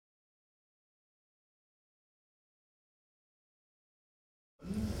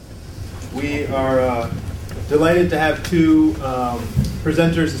We are delighted to have two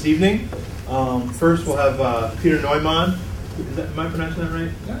presenters this evening. First, we'll have Peter Neumann. Am I pronouncing that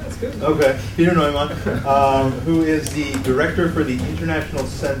right? Yeah, that's good. Okay, Peter Neumann, who is the director for the International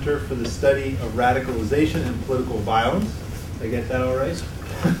Center for the Study of Radicalization and Political Violence. Did I get that all right?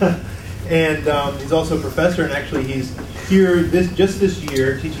 And he's also a professor, and actually he's here just this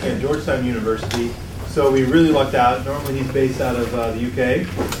year teaching at Georgetown University. So we really lucked out. Normally he's based out of the UK.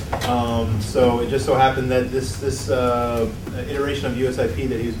 So it just so happened that this iteration of USIP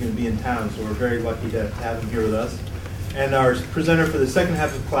that he was going to be in town. So we're very lucky to have him here with us. And our presenter for the second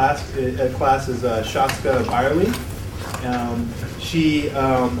half of class is Shaazka Beyerle. She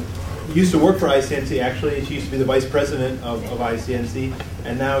used to work for ICNC, actually. She used to be the vice president of ICNC.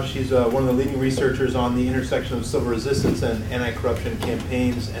 And now she's one of the leading researchers on the intersection of civil resistance and anti-corruption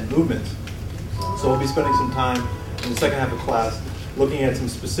campaigns and movements. So we'll be spending some time in the second half of class looking at some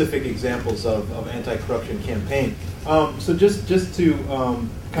specific examples of anti-corruption campaign. So just to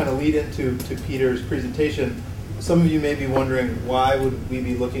kind of lead into Peter's presentation, some of you may be wondering, why would we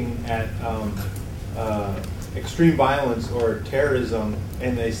be looking at extreme violence or terrorism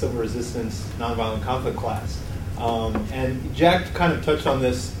in a civil resistance nonviolent conflict class? And Jack kind of touched on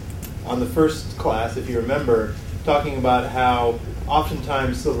this on the first class, if you remember, talking about how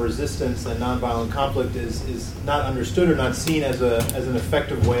oftentimes civil resistance and nonviolent conflict is not understood or not seen as an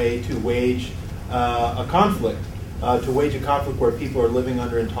effective way to wage a conflict. To wage a conflict where people are living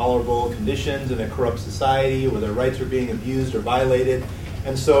under intolerable conditions in a corrupt society, where their rights are being abused or violated.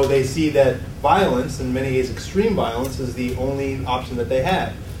 And so they see that violence, in many ways extreme violence, is the only option that they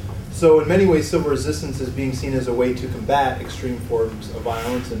have. So in many ways, civil resistance is being seen as a way to combat extreme forms of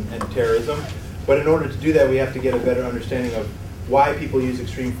violence and terrorism. But in order to do that, we have to get a better understanding of why people use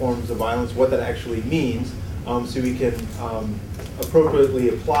extreme forms of violence, what that actually means, so we can appropriately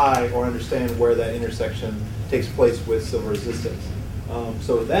apply or understand where that intersection takes place with civil resistance.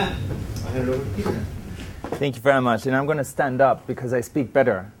 So with that, I hand it over to Peter. Thank you very much. And I'm going to stand up because I speak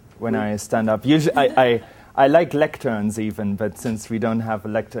better when I stand up. Usually, I like lecterns even, but since we don't have a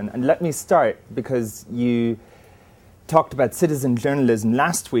lectern. And let me start, because you talked about citizen journalism.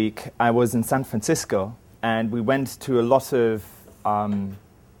 Last week, I was in San Francisco, and we went to a lot of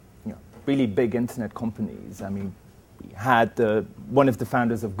really big internet companies. I mean, we had one of the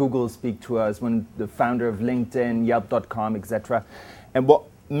founders of Google speak to us, the founder of LinkedIn, Yelp.com, etc. And what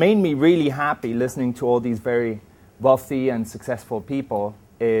made me really happy listening to all these very wealthy and successful people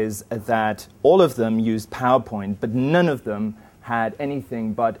is that all of them used PowerPoint, but none of them had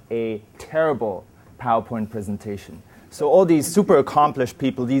anything but a terrible PowerPoint presentation. So all these super accomplished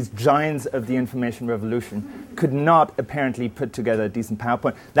people, these giants of the information revolution, could not apparently put together a decent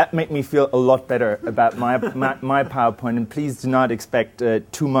PowerPoint. That made me feel a lot better about my PowerPoint, and please do not expect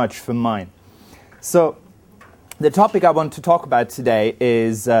too much from mine. So the topic I want to talk about today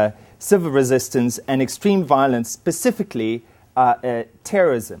is civil resistance and extreme violence, specifically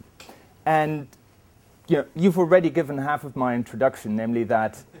terrorism. And you've already given half of my introduction, namely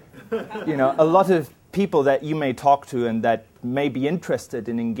that a lot of people that you may talk to and that may be interested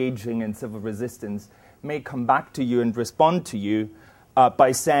in engaging in civil resistance may come back to you and respond to you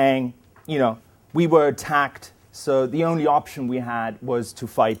by saying, we were attacked, so the only option we had was to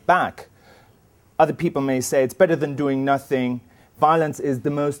fight back. Other people may say it's better than doing nothing. Violence is the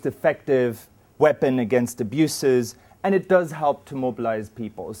most effective weapon against abuses, and it does help to mobilize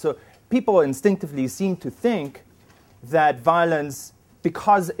people. So people instinctively seem to think that violence,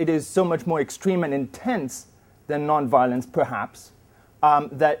 because it is so much more extreme and intense than nonviolence, perhaps,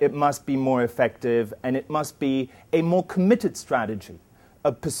 that it must be more effective and it must be a more committed strategy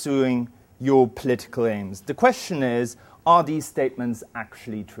of pursuing your political aims. The question is, are these statements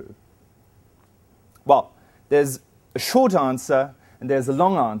actually true? Well, there's a short answer and there's a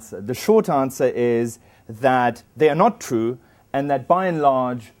long answer. The short answer is that they are not true, and that by and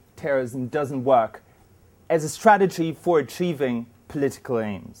large, terrorism doesn't work as a strategy for achieving political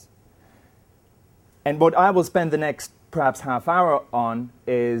aims. And what I will spend the next perhaps half hour on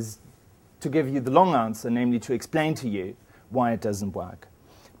is to give you the long answer, namely to explain to you why it doesn't work.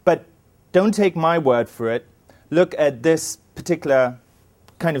 But don't take my word for it. Look at this particular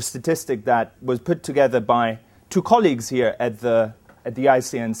kind of statistic that was put together by two colleagues here at the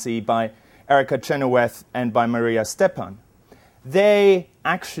ICNC, by Erica Chenoweth and by Maria Stepan. They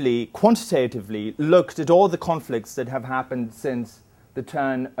actually quantitatively looked at all the conflicts that have happened since the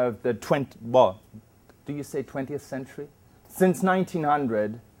turn of the 20th century? Since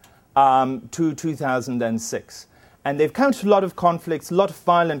 1900 to 2006. And they've counted a lot of conflicts, a lot of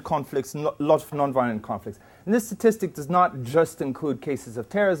violent conflicts, and a lot of non-violent conflicts. And this statistic does not just include cases of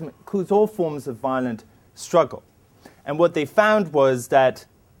terrorism, it includes all forms of violent struggle. And what they found was that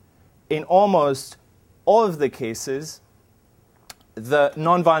in almost all of the cases, the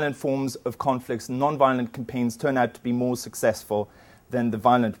non-violent forms of conflicts and non-violent campaigns turn out to be more successful than the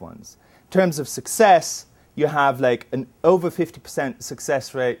violent ones. In terms of success, you have like an over 50%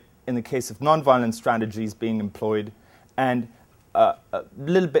 success rate in the case of non-violent strategies being employed, and a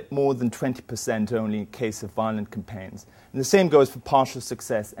little bit more than 20% only in case of violent campaigns. And the same goes for partial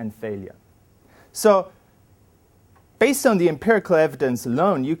success and failure. So, based on the empirical evidence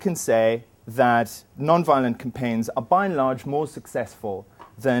alone, you can say that non-violent campaigns are by and large more successful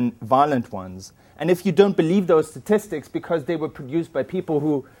than violent ones. And if you don't believe those statistics because they were produced by people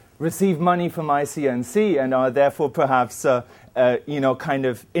who receive money from ICNC and are therefore perhaps kind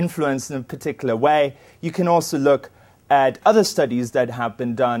of influenced in a particular way, you can also look at other studies that have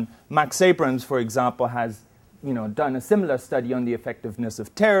been done. Max Abrams, for example, has done a similar study on the effectiveness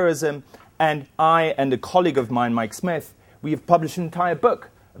of terrorism, and I and a colleague of mine, Mike Smith, we have published an entire book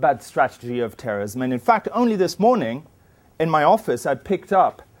about the strategy of terrorism. And in fact, only this morning in my office, I picked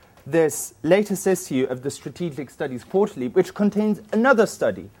up this latest issue of the Strategic Studies Quarterly, which contains another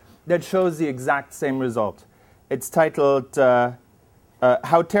study that shows the exact same result. It's titled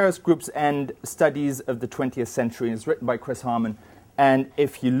How Terrorist Groups End Studies of the 20th Century. It's written by Chris Harman. And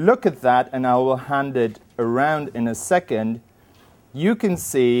if you look at that, and I will hand it around in a second, you can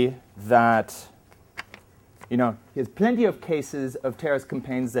see that there's plenty of cases of terrorist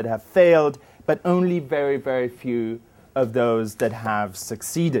campaigns that have failed, but only very, very few of those that have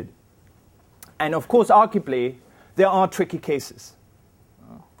succeeded. And of course, arguably, there are tricky cases.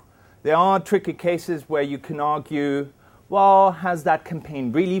 There are tricky cases where you can argue, well, has that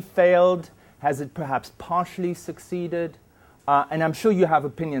campaign really failed? Has it perhaps partially succeeded? And I'm sure you have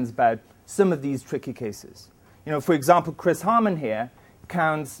opinions about some of these tricky cases. For example, Chris Harman here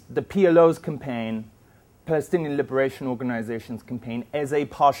counts the PLO's campaign, Palestinian Liberation Organization's campaign, as a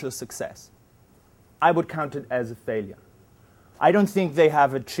partial success. I would count it as a failure. I don't think they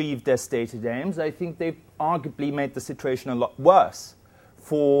have achieved their stated aims. I think they've arguably made the situation a lot worse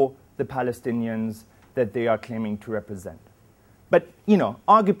for the Palestinians that they are claiming to represent. But,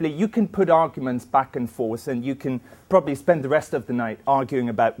 arguably, you can put arguments back and forth, and you can probably spend the rest of the night arguing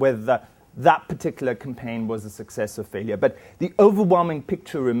about whether that particular campaign was a success or failure. But the overwhelming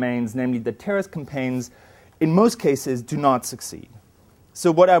picture remains, namely that terrorist campaigns, in most cases, do not succeed.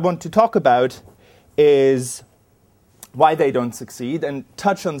 So what I want to talk about is why they don't succeed and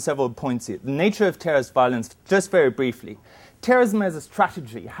touch on several points here. The nature of terrorist violence, just very briefly. Terrorism as a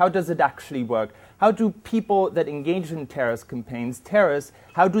strategy, how does it actually work? How do people that engage in terrorist campaigns, terrorists,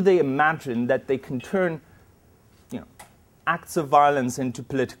 how do they imagine that they can turn acts of violence into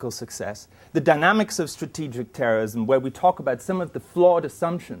political success? The dynamics of strategic terrorism, where we talk about some of the flawed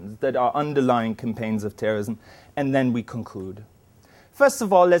assumptions that are underlying campaigns of terrorism, and then we conclude. First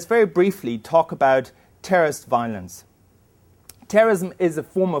of all, let's very briefly talk about terrorist violence. Terrorism is a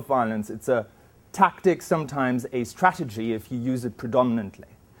form of violence. It's a tactic, sometimes a strategy, if you use it predominantly.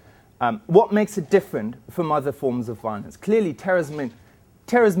 What makes it different from other forms of violence? Clearly, terrorism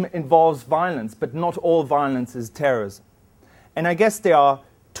involves violence, but not all violence is terrorism. And I guess there are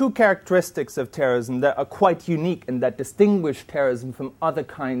two characteristics of terrorism that are quite unique and that distinguish terrorism from other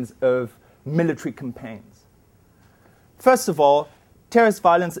kinds of military campaigns. First of all, terrorist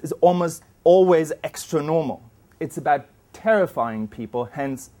violence is almost always extra-normal. It's about terrifying people,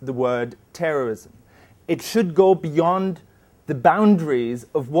 hence the word terrorism. It should go beyond the boundaries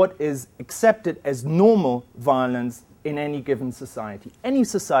of what is accepted as normal violence in any given society. Any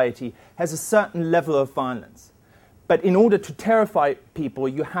society has a certain level of violence. But in order to terrify people,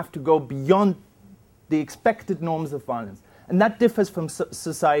 you have to go beyond the expected norms of violence. And that differs from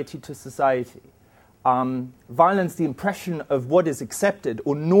society to society. Violence, the impression of what is accepted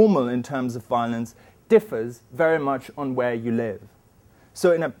or normal in terms of violence, differs very much on where you live.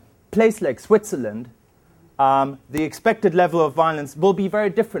 So in a place like Switzerland, the expected level of violence will be very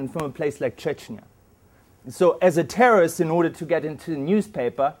different from a place like Chechnya. So as a terrorist, in order to get into the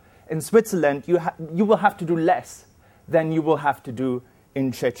newspaper, in Switzerland, you will have to do less than you will have to do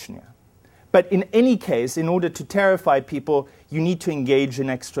in Chechnya. But in any case, in order to terrify people, you need to engage in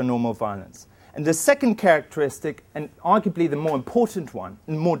extra-normal violence. And the second characteristic, and arguably the more important one,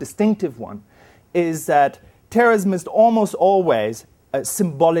 and more distinctive one, is that terrorism is almost always a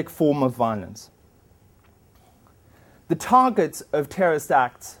symbolic form of violence. The targets of terrorist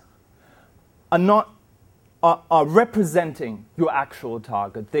acts are representing your actual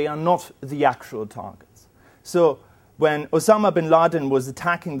target. They are not the actual targets. So when Osama bin Laden was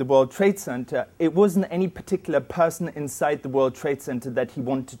attacking the World Trade Center, it wasn't any particular person inside the World Trade Center that he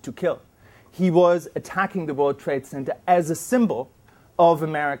wanted to kill. He was attacking the World Trade Center as a symbol of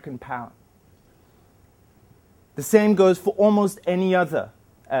American power. The same goes for almost any other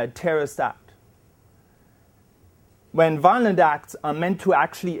terrorist act. When violent acts are meant to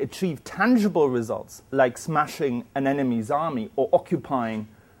actually achieve tangible results, like smashing an enemy's army or occupying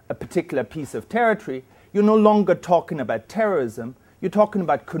a particular piece of territory, you're no longer talking about terrorism, you're talking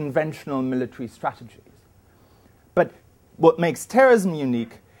about conventional military strategies. But what makes terrorism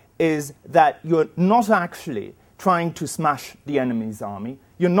unique is that you're not actually trying to smash the enemy's army,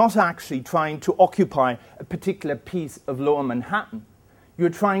 you're not actually trying to occupy a particular piece of Lower Manhattan. You're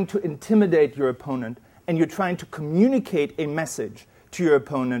trying to intimidate your opponent, and you're trying to communicate a message to your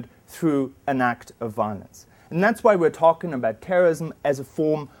opponent through an act of violence. And that's why we're talking about terrorism as a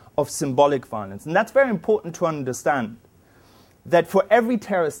form of symbolic violence. And that's very important to understand, that for every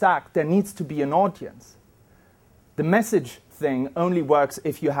terrorist act, there needs to be an audience. The message thing only works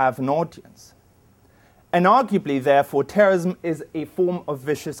if you have an audience. And arguably, therefore, terrorism is a form of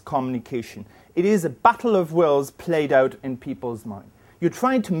vicious communication. It is a battle of wills played out in people's minds. You're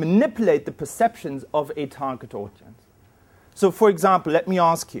trying to manipulate the perceptions of a target audience. So, for example, let me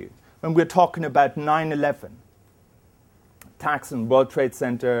ask you, when we're talking about 9/11, attacks on World Trade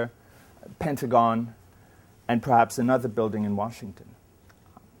Center, Pentagon, and perhaps another building in Washington,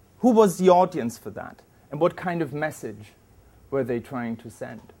 who was the audience for that? And what kind of message were they trying to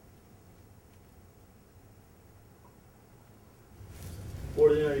send?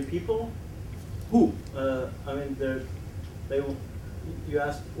 Ordinary people. Who? I mean, you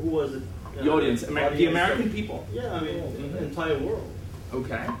asked who was it? The audience, the American people. Yeah, I mean, the entire world.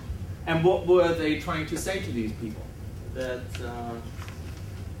 Okay. And what were they trying to say to these people? That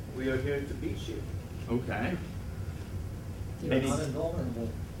we are here to beat you. Okay. You're not invulnerable.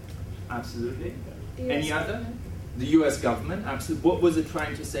 Absolutely. The Any US other? government. The U.S. government, absolutely. What was it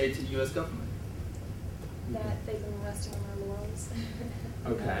trying to say to the U.S. government? That they've been resting on their laurels.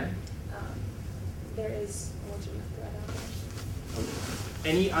 Okay. There is a legitimate threat out there. Okay.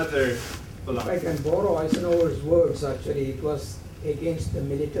 Any other? If I can borrow Eisenhower's words, actually, it was against the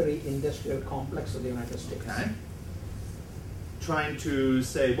military-industrial complex of the United States. Okay. Trying to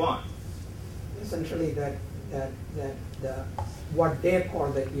say what? Essentially, that what they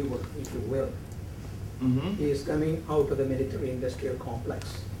call the evil, if you will, is coming out of the military-industrial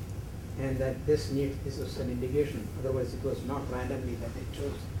complex, and that this is an indication. Otherwise, it was not randomly that they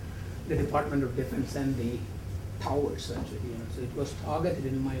chose the Department of Defense and the towers, actually. So it was targeted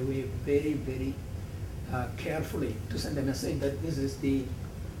in my way very, very carefully to send a message that this is the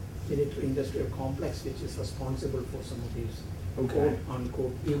military-industrial complex which is responsible for some of these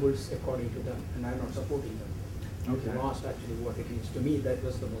quote-unquote evils according to them, and I'm not supporting them. Okay. They lost actually what it is. To me, that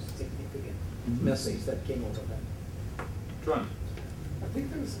was the most significant message that came out of that. John? I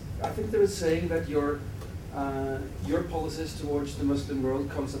think there is saying that your policies towards the Muslim world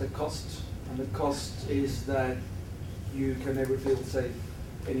comes at a cost, and the cost is that you can never feel safe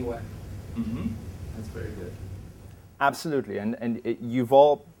anywhere. That's very good. Absolutely, and you've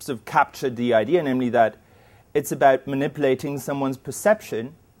all sort of captured the idea, namely that it's about manipulating someone's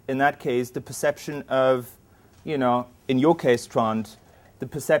perception, in that case, the perception of, in your case, Trond, the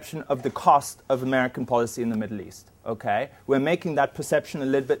perception of the cost of American policy in the Middle East, okay? We're making that perception a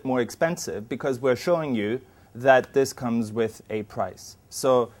little bit more expensive because we're showing you that this comes with a price.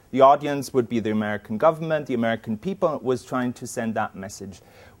 So the audience would be the American government, the American people was trying to send that message.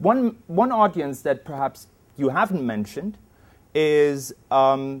 One audience that perhaps you haven't mentioned is,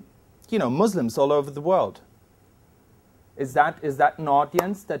 Muslims all over the world. Is that an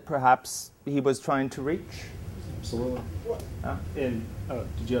audience that perhaps he was trying to reach? Absolutely. And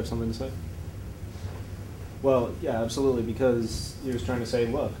did you have something to say? Well, yeah, absolutely, because he was trying to say,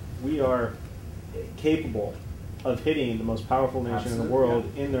 look, we are capable of hitting the most powerful nation in the world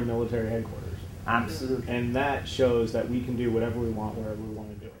in their military headquarters. Absolutely. And that shows that we can do whatever we want, wherever we want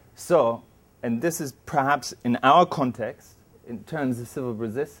to do it. So, and this is perhaps in our context, in terms of civil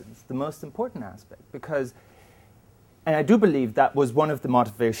resistance, the most important aspect, because, and I do believe that was one of the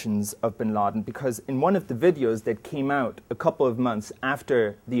motivations of bin Laden, because in one of the videos that came out a couple of months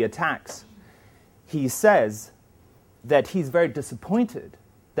after the attacks, he says that he's very disappointed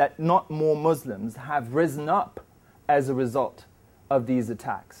that not more Muslims have risen up as a result of these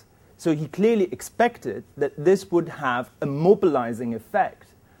attacks. So he clearly expected that this would have a mobilizing effect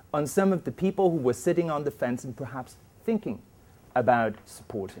on some of the people who were sitting on the fence and perhaps thinking about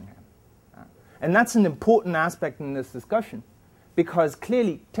supporting him. And that's an important aspect in this discussion, because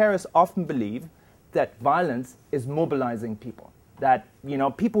clearly terrorists often believe that violence is mobilizing people. That,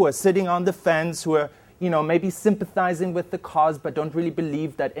 people who are sitting on the fence, who are, maybe sympathizing with the cause but don't really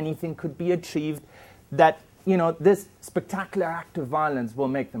believe that anything could be achieved, that, this spectacular act of violence will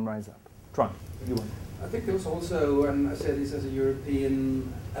make them rise up. Tron, you want? I think there was also, and I say this as a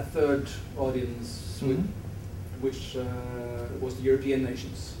European, a third audience, which was the European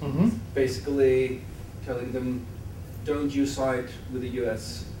nations. Basically telling them, don't you side with the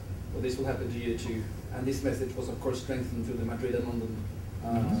US, or this will happen to you too. And this message was, of course, strengthened through the Madrid and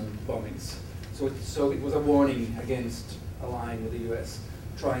London bombings. So it was a warning against allying with the US,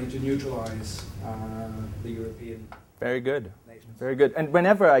 trying to neutralize the European Very good. nations. Very good. And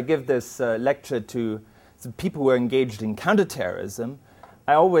whenever I give this lecture to people who are engaged in counterterrorism,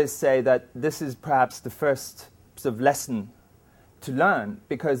 I always say that this is perhaps the first sort of lesson to learn,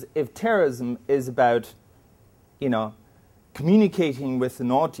 because if terrorism is about, communicating with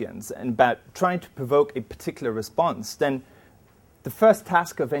an audience and about trying to provoke a particular response, then the first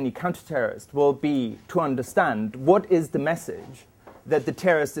task of any counterterrorist will be to understand what is the message that the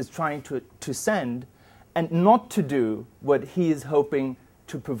terrorist is trying to send, and not to do what he is hoping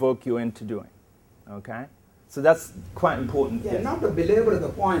to provoke you into doing. Okay? So that's quite important. Yeah, Yes. not to belabor the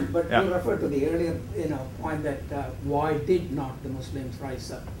point, but Yeah. you refer to the earlier point that why did not the Muslims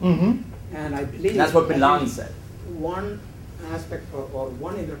rise up? And I believe That's what Bin I Laden think said. One aspect or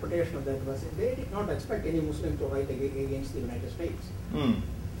one interpretation of that was they did not expect any Muslim to fight against the United States,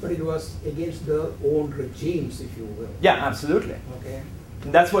 but it was against their own regimes, if you will. Yeah, absolutely. Okay.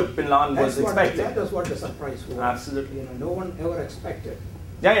 And that's what Bin Laden was expecting. That was what the surprise was. Absolutely. No one ever expected.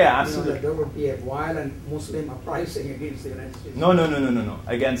 Yeah, absolutely. That there would be a violent Muslim uprising against the United States. No.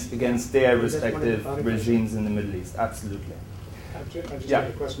 Against their I just wanted to respective clarify. regimes in the Middle East. Absolutely. I just Yeah. have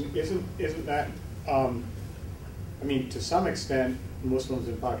a question. Isn't that, to some extent, Muslims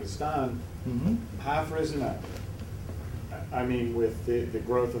in Pakistan have risen up. With the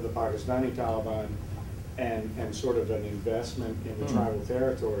growth of the Pakistani Taliban and sort of an investment in the tribal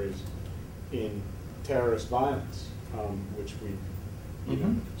territories in terrorist violence, which we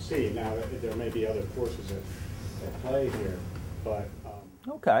see. Now, there may be other forces at play here, but...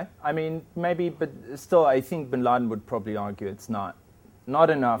 Okay. Maybe, but still, I think Bin Laden would probably argue it's not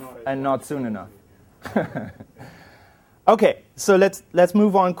enough and not soon enough. Okay, so let's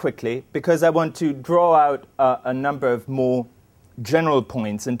move on quickly, because I want to draw out a number of more general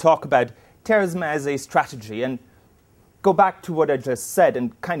points and talk about terrorism as a strategy, and go back to what I just said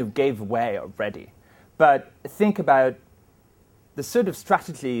and kind of gave away already. But think about the sort of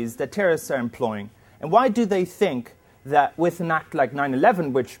strategies that terrorists are employing, and why do they think that with an act like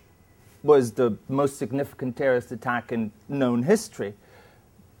 9/11, which was the most significant terrorist attack in known history,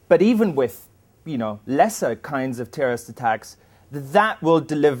 but even with lesser kinds of terrorist attacks, that will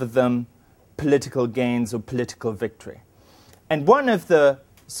deliver them political gains or political victory. And one of the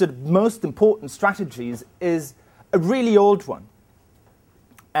sort of most important strategies is a really old one.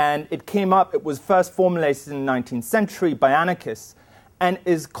 And it was first formulated in the 19th century by anarchists, and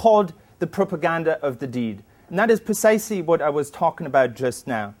is called the propaganda of the deed. And that is precisely what I was talking about just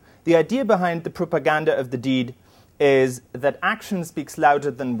now. The idea behind the propaganda of the deed is that action speaks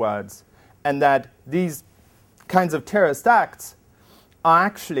louder than words, and that these kinds of terrorist acts are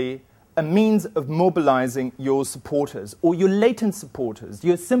actually a means of mobilizing your supporters, or your latent supporters,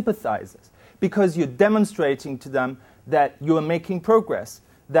 your sympathizers, because you're demonstrating to them that you are making progress,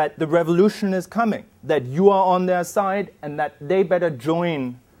 that the revolution is coming, that you are on their side, and that they better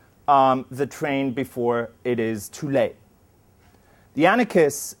join the train before it is too late. The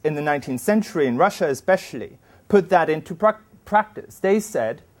anarchists in the 19th century, in Russia especially, put that into practice. They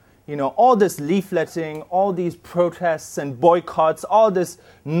said, all this leafleting, all these protests and boycotts, all this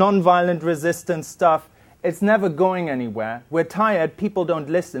nonviolent resistance stuff, it's never going anywhere. We're tired, people don't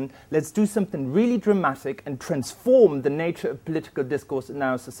listen. Let's do something really dramatic and transform the nature of political discourse in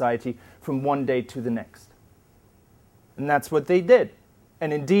our society from one day to the next. And that's what they did.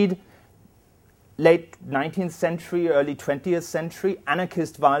 And indeed, late 19th century, early 20th century,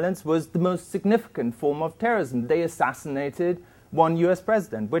 anarchist violence was the most significant form of terrorism. They assassinated one US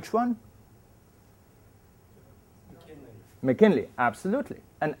president. Which one? McKinley, absolutely.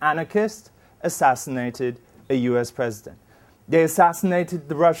 An anarchist assassinated a US president. They assassinated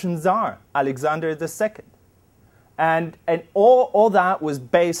the Russian Tsar, Alexander II. And all that was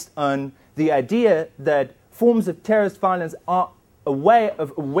based on the idea that forms of terrorist violence are a way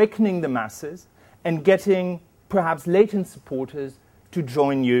of awakening the masses and getting perhaps latent supporters to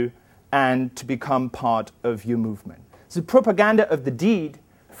join you and to become part of your movement. So propaganda of the deed,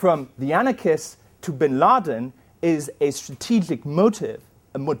 from the anarchists to Bin Laden, is a strategic motif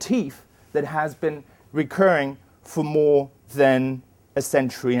that has been recurring for more than a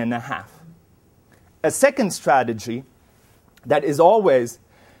century and a half. A second strategy that is always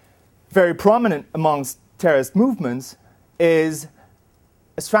very prominent amongst terrorist movements is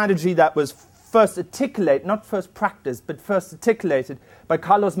a strategy that was first articulated, not first practiced, but first articulated by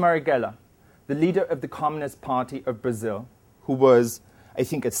Carlos Marighella, the leader of the Communist Party of Brazil, who was, I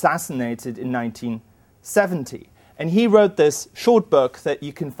think, assassinated in 1970. And he wrote this short book that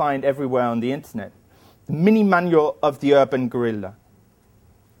you can find everywhere on the internet, the Mini Manual of the Urban Guerrilla,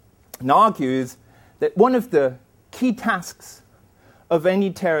 and argues that one of the key tasks of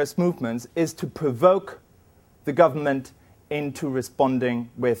any terrorist movements is to provoke the government into responding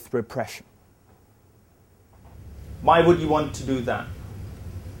with repression. Why would you want to do that?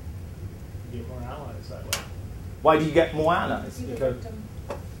 Get more allies that way. Why do you get more allies? You're the victim.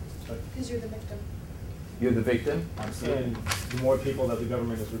 Because you're the victim. You're the victim? Absolutely. And the more people that the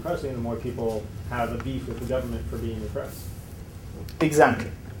government is repressing, the more people have a beef with the government for being repressed. Exactly.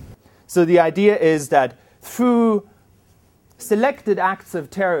 So the idea is that through selected acts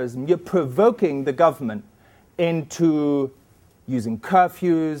of terrorism, you're provoking the government into using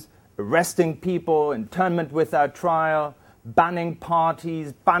curfews, arresting people, internment without trial, banning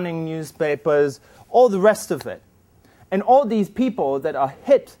parties, banning newspapers, all the rest of it. And all these people that are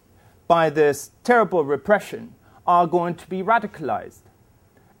hit by this terrible repression are going to be radicalized.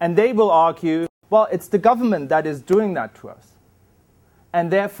 And they will argue, well, it's the government that is doing that to us.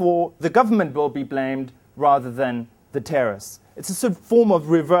 And therefore, the government will be blamed rather than the terrorists. It's a sort of form of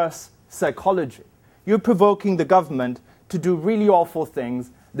reverse psychology. You're provoking the government to do really awful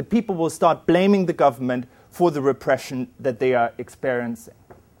things. The people will start blaming the government for the repression that they are experiencing.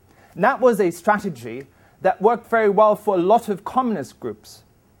 And that was a strategy that worked very well for a lot of communist groups.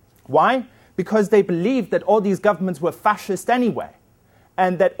 Why? Because they believed that all these governments were fascist anyway,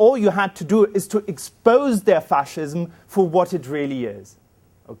 and that all you had to do is to expose their fascism for what it really is.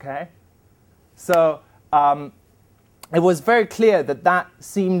 Okay? So it was very clear that that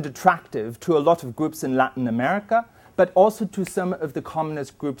seemed attractive to a lot of groups in Latin America, but also to some of the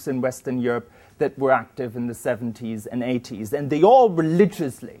communist groups in Western Europe that were active in the 70s and 80s. And they all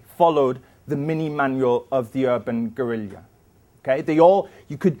religiously followed the mini manual of the urban guerrilla. Okay? They all,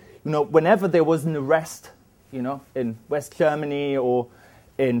 you could, whenever there was an arrest, in West Germany or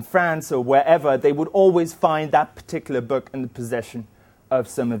in France or wherever, they would always find that particular book in the possession of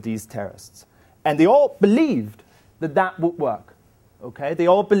some of these terrorists. And they all believed that that would work. Okay? They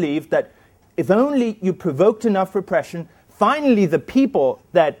all believed that if only you provoked enough repression, finally the people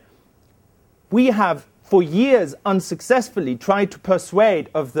that we have for years unsuccessfully tried to persuade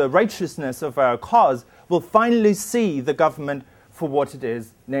of the righteousness of our cause will finally see the government for what it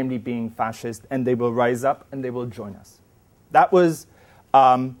is, namely being fascist, and they will rise up and they will join us. That was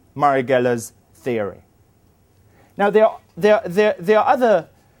Marighella's theory. Now, there are other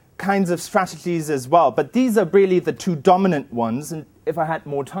kinds of strategies as well, but these are really the two dominant ones, and if I had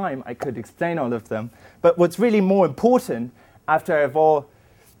more time, I could explain all of them. But what's really more important, after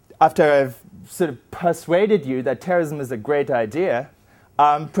I've sort of persuaded you that terrorism is a great idea,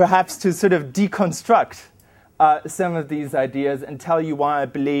 perhaps to sort of deconstruct some of these ideas and tell you why I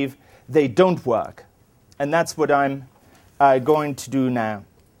believe they don't work. And that's what I'm going to do now.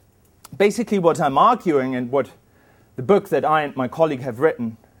 Basically, what I'm arguing, and what the book that I and my colleague have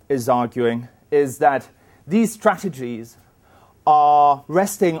written is arguing, is that these strategies are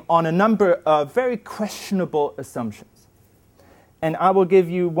resting on a number of very questionable assumptions. And I will give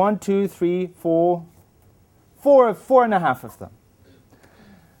you 4 and a half of them.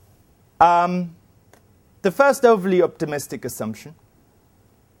 The first overly optimistic assumption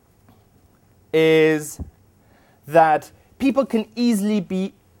is that people can easily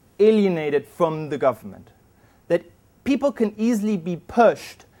be alienated from the government, that people can easily be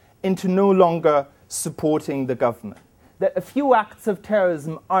pushed into no longer supporting the government, that a few acts of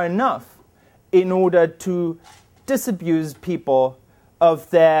terrorism are enough in order to disabuse people of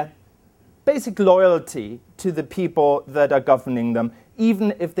their basic loyalty to the people that are governing them,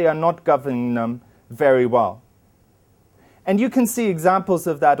 even if they are not governing them very well. And you can see examples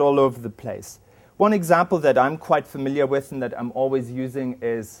of that all over the place. One example that I'm quite familiar with and that I'm always using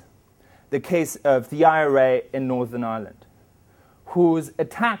is the case of the IRA in Northern Ireland, whose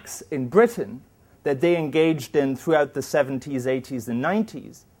attacks in Britain that they engaged in throughout the 70s, 80s, and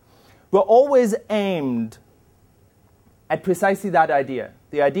 90s were always aimed at precisely that idea.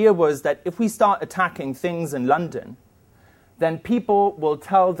 The idea was that if we start attacking things in London, then people will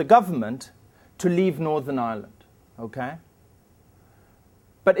tell the government to leave Northern Ireland, okay?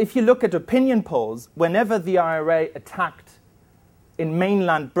 But if you look at opinion polls, whenever the IRA attacked in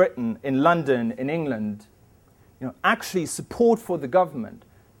mainland Britain, in London, in England, actually support for the government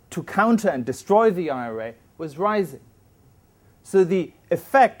to counter and destroy the IRA was rising. So the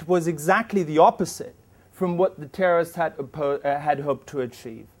effect was exactly the opposite from what the terrorists had hoped to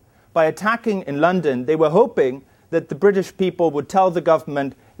achieve. By attacking in London, they were hoping that the British people would tell the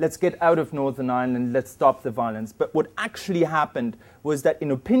government, let's get out of Northern Ireland, let's stop the violence. But what actually happened was that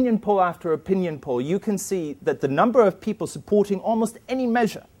in opinion poll after opinion poll, you can see that the number of people supporting almost any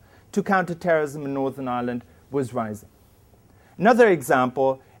measure to counter terrorism in Northern Ireland was rising. Another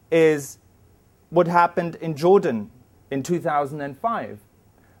example is what happened in Jordan in 2005,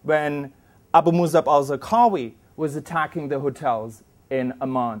 when Abu Musab al-Zarqawi was attacking the hotels in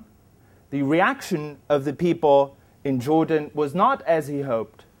Amman. The reaction of the people in Jordan was not as he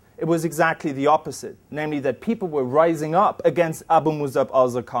hoped. It was exactly the opposite, namely that people were rising up against Abu Musab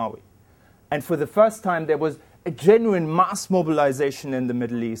al-Zarqawi. And for the first time, there was a genuine mass mobilization in the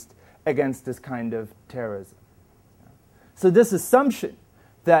Middle East against this kind of terrorism. So this assumption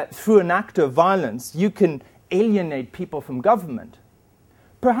that through an act of violence you can alienate people from government,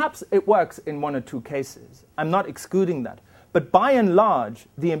 perhaps it works in one or two cases. I'm not excluding that. But by and large,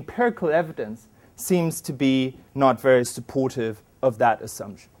 the empirical evidence seems to be not very supportive of that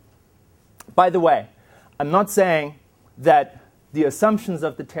assumption. By the way, I'm not saying that the assumptions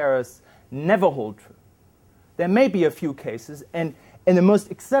of the terrorists never hold true. There may be a few cases, and in the most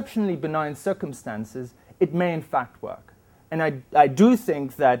exceptionally benign circumstances, it may in fact work. And I do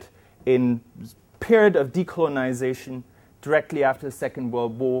think that in period of decolonization, directly after the Second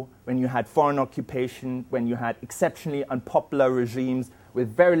World War, when you had foreign occupation, when you had exceptionally unpopular regimes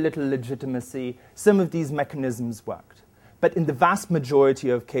with very little legitimacy, some of these mechanisms worked. But in the vast majority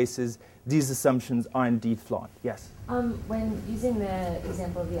of cases, these assumptions are indeed flawed. Yes? When using the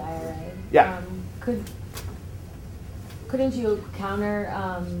example of the IRA, yeah. Couldn't you counter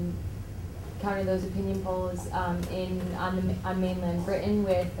those opinion polls on mainland Britain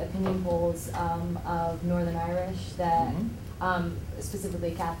with opinion polls of Northern Irish that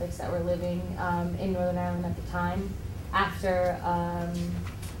specifically Catholics that were living in Northern Ireland at the time after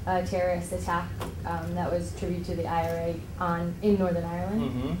a terrorist attack that was tribute to the IRA in Northern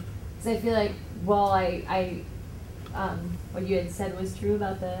Ireland? Because I feel like while what you had said was true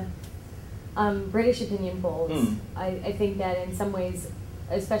about the British opinion polls, I think that in some ways,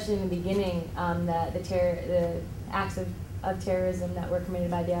 especially in the beginning, that the acts of terrorism that were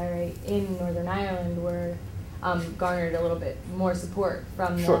committed by the IRA in Northern Ireland were garnered a little bit more support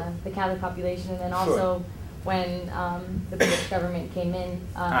from the Catholic population, and then also when the British government came in,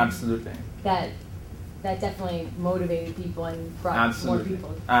 absolutely, that definitely motivated people and brought more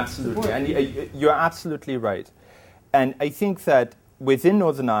people. Absolutely, and you're absolutely right. And I think that within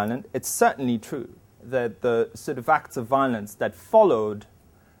Northern Ireland, it's certainly true that the sort of acts of violence that followed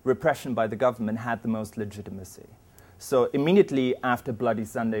repression by the government had the most legitimacy. So immediately after Bloody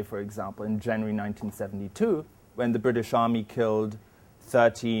Sunday, for example, in January 1972, when the British Army killed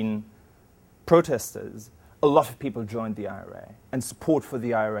 13 protesters, a lot of people joined the IRA, and support for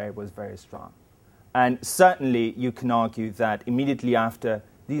the IRA was very strong. And certainly you can argue that immediately after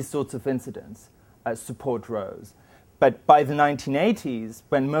these sorts of incidents, support rose. But by the 1980s,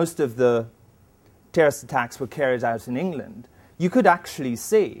 when most of the terrorist attacks were carried out in England, you could actually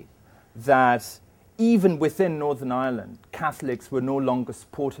see that even within Northern Ireland, Catholics were no longer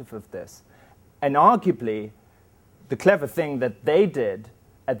supportive of this. And arguably, the clever thing that they did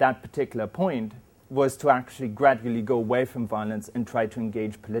at that particular point was to actually gradually go away from violence and try to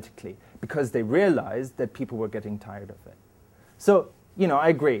engage politically, because they realized that people were getting tired of it. So, I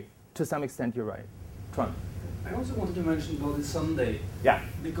agree. To some extent, you're right. Tron. I also wanted to mention Bloody Sunday. Yeah.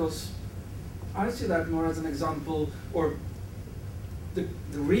 Because I see that more as an example, or the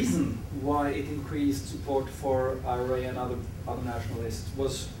reason why it increased support for IRA and other nationalists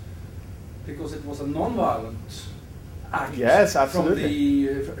was because it was a non-violent act. Yes,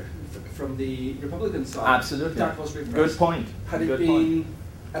 absolutely. From the Republican side. Absolutely. That was repressed. Good point. Had it been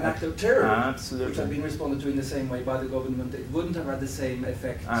an act of terror, absolutely, which had been responded to in the same way by the government, it wouldn't have had the same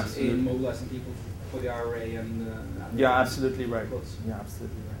effect in mobilizing people for the IRA and you're absolutely right. You're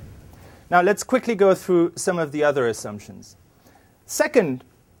absolutely right. Now let's quickly go through some of the other assumptions. Second,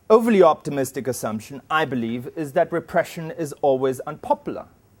 overly optimistic assumption, I believe, is that repression is always unpopular.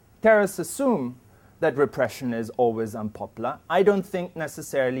 Terrorists assume that repression is always unpopular. I don't think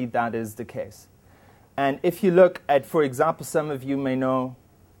necessarily that is the case. And if you look at, for example, some of you may know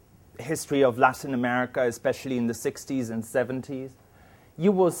the history of Latin America, especially in the 60s and 70s,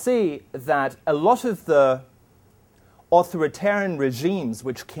 you will see that a lot of the authoritarian regimes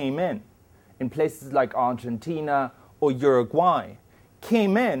which came in places like Argentina or Uruguay,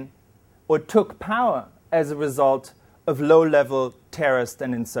 came in or took power as a result of low-level terrorist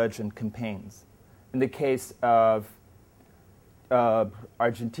and insurgent campaigns. In the case of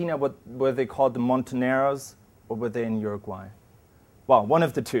Argentina, what were they called, the Montoneros, or were they in Uruguay? Well, one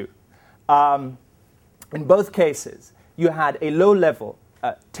of the two. In both cases, you had a low-level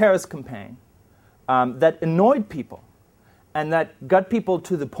terrorist campaign that annoyed people and that got people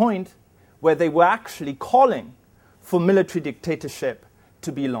to the point where they were actually calling for military dictatorship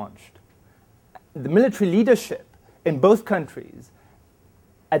to be launched. The military leadership in both countries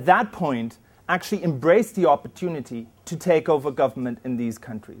at that point actually embraced the opportunity to take over government in these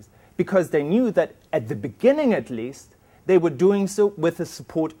countries because they knew that at the beginning at least they were doing so with the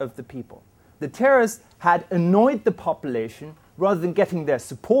support of the people. The terrorists had annoyed the population rather than getting their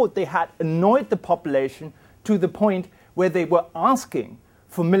support. They had annoyed the population to the point where they were asking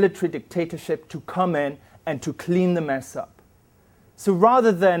for military dictatorship to come in and to clean the mess up. So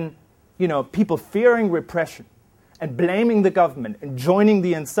rather than, people fearing repression and blaming the government and joining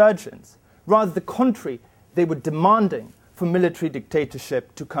the insurgents, rather the contrary, they were demanding for military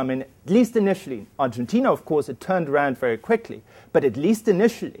dictatorship to come in, at least initially. In Argentina, of course, it turned around very quickly, but at least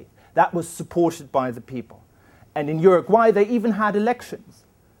initially, that was supported by the people. And in Uruguay, they even had elections,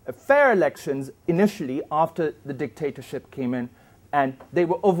 fair elections initially after the dictatorship came in, and they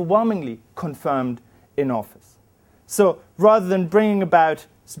were overwhelmingly confirmed in office. So rather than bringing about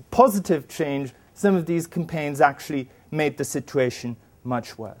positive change, some of these campaigns actually made the situation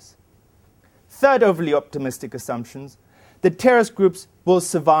much worse. Third overly optimistic assumptions, that terrorist groups will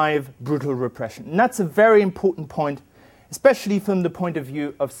survive brutal repression. And that's a very important point, especially from the point of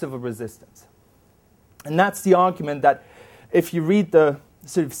view of civil resistance. And that's the argument that if you read the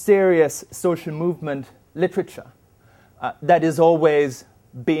sort of serious social movement literature, that is always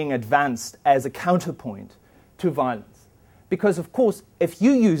being advanced as a counterpoint to violence. Because, of course, if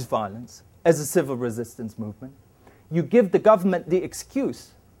you use violence as a civil resistance movement, you give the government the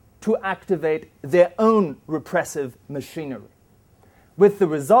excuse to activate their own repressive machinery, with the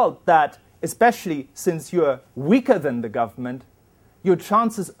result that, especially since you're weaker than the government, your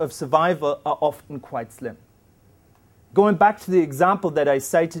chances of survival are often quite slim. Going back to the example that I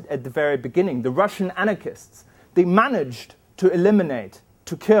cited at the very beginning, the Russian anarchists, they managed to eliminate,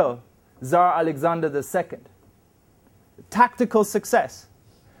 to kill Tsar Alexander II. Tactical success.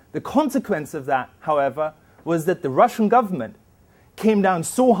 The consequence of that, however, was that the Russian government came down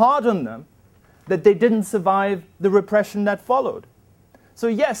so hard on them that they didn't survive the repression that followed. So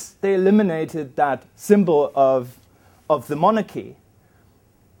yes, they eliminated that symbol of the monarchy,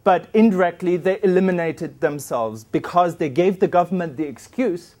 but indirectly they eliminated themselves because they gave the government the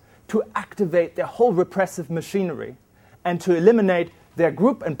excuse to activate their whole repressive machinery and to eliminate their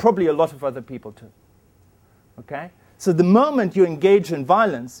group and probably a lot of other people too. Okay? So the moment you engage in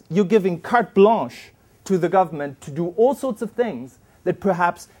violence, you're giving carte blanche to the government to do all sorts of things that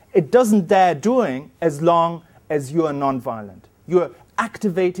perhaps it doesn't dare doing as long as you are nonviolent. You're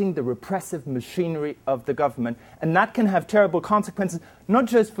activating the repressive machinery of the government, and that can have terrible consequences, not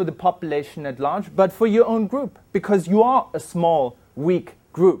just for the population at large, but for your own group, because you are a small, weak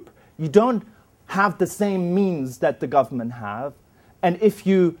group. You don't have the same means that the government have, and if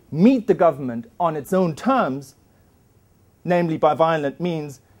you meet the government on its own terms, namely by violent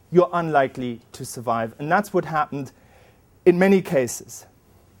means, you're unlikely to survive. And that's what happened in many cases,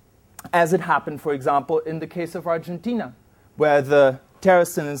 as it happened, for example, in the case of Argentina, where the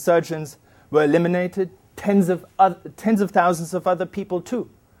terrorists and insurgents were eliminated, tens of thousands of other people too.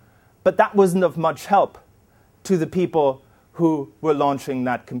 But that wasn't of much help to the people who were launching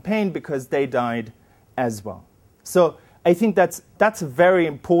that campaign because they died as well. So I think that's a very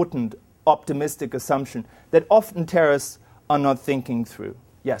important optimistic assumption that often terrorists are not thinking through.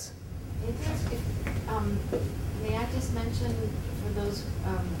 Yes? May I just mention, for those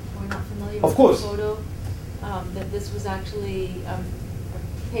who are not familiar of with course. the photo, that this was actually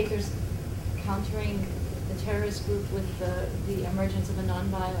Paker's countering the terrorist group with the emergence of a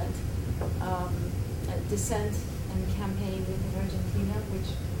nonviolent dissent and campaign in Argentina, which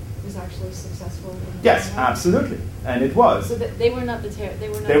was actually successful. Yes, absolutely, and it was. So they were not the terrorists.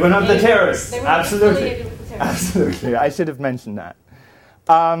 They were not the terrorists. They were Absolutely. affiliated with the terrorists. Absolutely, I should have mentioned that.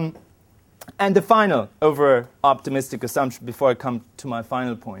 And the final over-optimistic assumption before I come to my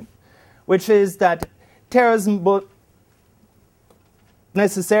final point, which is that terrorism will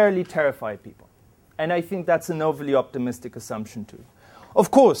necessarily terrify people. And I think that's an overly optimistic assumption too. Of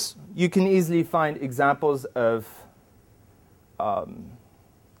course, you can easily find examples of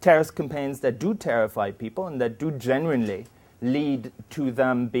terrorist campaigns that do terrify people and that do genuinely lead to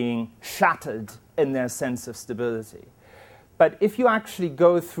them being shattered in their sense of stability. but if you actually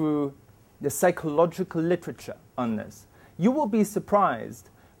go through the psychological literature on this, you will be surprised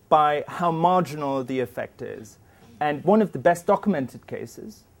by how marginal the effect is. And one of the best documented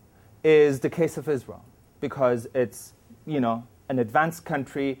cases is the case of Israel, because it's, an advanced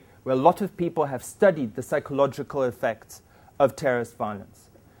country where a lot of people have studied the psychological effects of terrorist violence.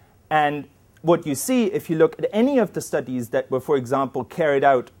 And what you see, if you look at any of the studies that were, for example, carried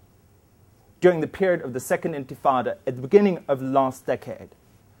out during the period of the Second Intifada at the beginning of the last decade,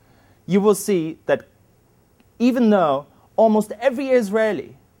 you will see that even though almost every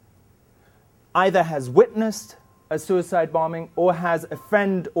Israeli either has witnessed a suicide bombing or has a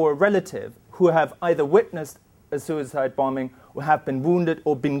friend or a relative who have either witnessed a suicide bombing or have been wounded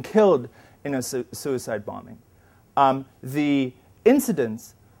or been killed in a suicide bombing, the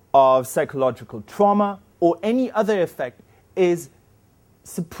incidence of psychological trauma or any other effect is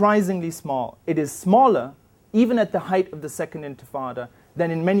surprisingly small. It is smaller, even at the height of the Second Intifada,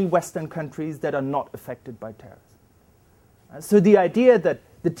 than in many Western countries that are not affected by terrorism. So the idea that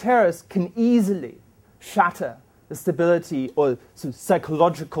the terrorists can easily shatter the stability or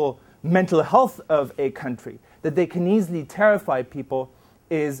psychological mental health of a country, that they can easily terrify people,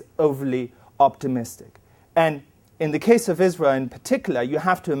 is overly optimistic. And in the case of Israel in particular, you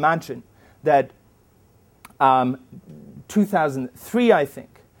have to imagine that 2003, I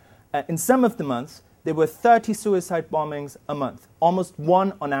think, in some of the months, there were 30 suicide bombings a month, almost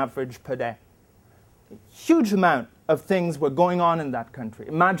one on average per day. A huge amount of things were going on in that country.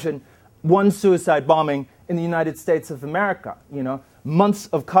 Imagine one suicide bombing in the United States of America. Months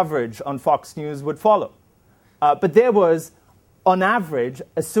of coverage on Fox News would follow. But there was, on average,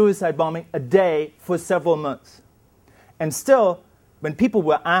 a suicide bombing a day for several months. And still, when people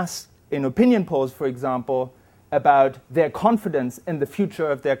were asked in opinion polls, for example, about their confidence in the future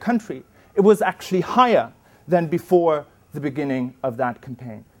of their country, it was actually higher than before the beginning of that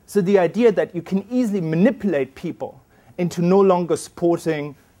campaign. So the idea that you can easily manipulate people into no longer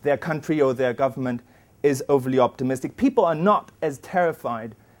supporting their country or their government is overly optimistic. People are not as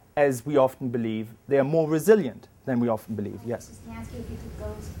terrified as we often believe. They are more resilient than we often believe. Yes? Just to ask you if you could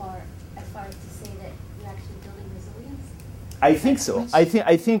go as far as to say that you're actually building resilience? I think so. I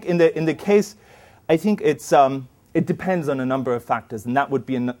think in the case, I think it depends on a number of factors, and that would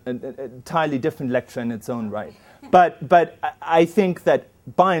be an entirely different lecture in its own right. But I think that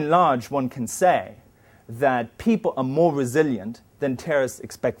by and large one can say that people are more resilient than terrorists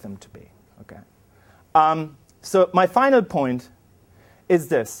expect them to be. Okay. So my final point is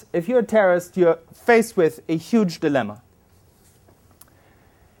this. If you're a terrorist, you're faced with a huge dilemma.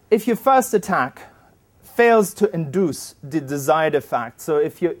 If your first attack fails to induce the desired effect, so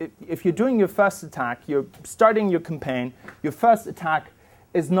if you're doing your first attack, you're starting your campaign, your first attack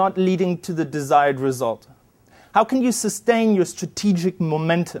is not leading to the desired result, how can you sustain your strategic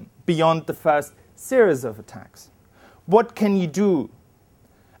momentum beyond the first series of attacks? What can you do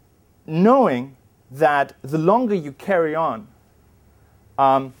knowing that the longer you carry on,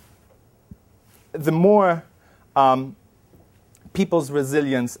 the more people's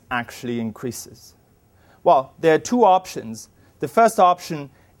resilience actually increases? Well, there are two options. The first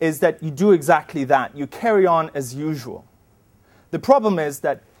option is that you do exactly that. You carry on as usual. The problem is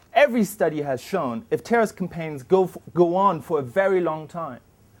that every study has shown if terrorist campaigns go on for a very long time,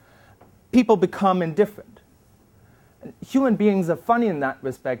 people become indifferent. Human beings are funny in that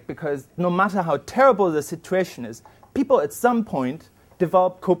respect because no matter how terrible the situation is, people at some point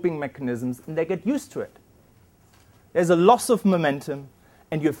develop coping mechanisms and they get used to it. There's a loss of momentum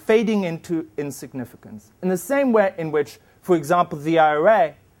and you're fading into insignificance. In the same way in which, for example, the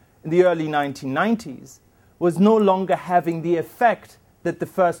IRA in the early 1990s was no longer having the effect that the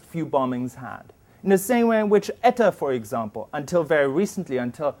first few bombings had. In the same way in which ETA, for example, until very recently,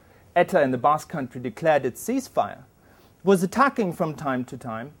 until ETA in the Basque Country declared its ceasefire, was attacking from time to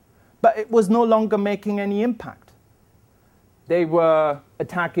time, but it was no longer making any impact. They were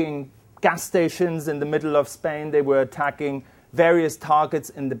attacking gas stations in the middle of Spain. They were attacking various targets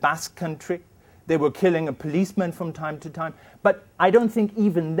in the Basque Country. They were killing a policeman from time to time. But I don't think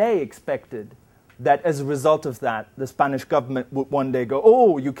even they expected that as a result of that, the Spanish government would one day go,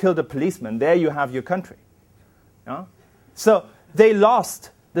 oh, you killed a policeman, there you have your country. Yeah? So they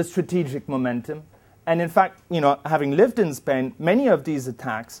lost the strategic momentum. And in fact, having lived in Spain, many of these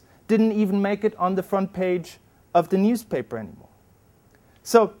attacks didn't even make it on the front page of the newspaper anymore.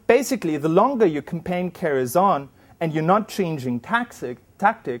 So basically, the longer your campaign carries on and you're not changing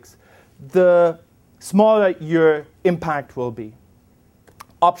tactics, the smaller your impact will be.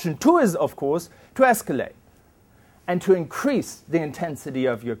 Option 2 is, of course, to escalate and to increase the intensity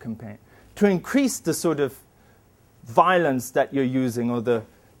of your campaign, to increase the sort of violence that you're using or the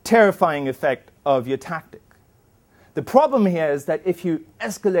terrifying effect of your tactic. The problem here is that if you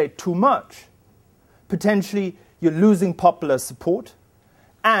escalate too much, potentially you're losing popular support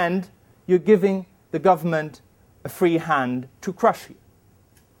and you're giving the government a free hand to crush you.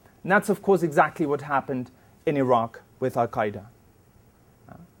 And that's, of course, exactly what happened in Iraq with al-Qaeda.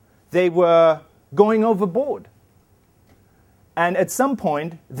 They were going overboard. And at some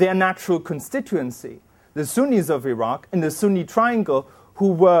point, their natural constituency, the Sunnis of Iraq and the Sunni Triangle,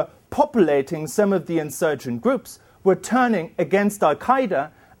 who were populating some of the insurgent groups, were turning against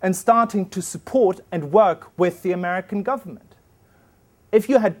al-Qaeda and starting to support and work with the American government. If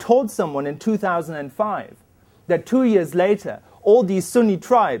you had told someone in 2005 that 2 years later, all these Sunni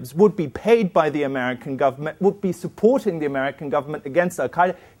tribes would be paid by the American government, would be supporting the American government against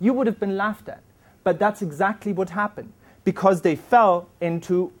al-Qaeda, you would have been laughed at. But that's exactly what happened, because they fell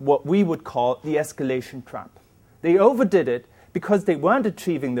into what we would call the escalation trap. They overdid it because they weren't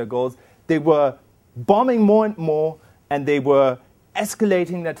achieving their goals. They were bombing more and more, and they were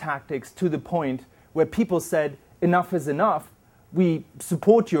escalating their tactics to the point where people said, enough is enough. We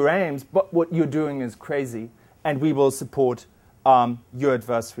support your aims, but what you're doing is crazy, and we will support your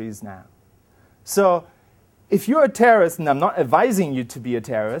adversaries now. So if you're a terrorist, and I'm not advising you to be a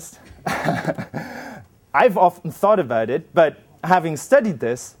terrorist, I've often thought about it, but having studied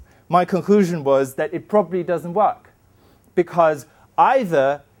this, my conclusion was that it probably doesn't work. Because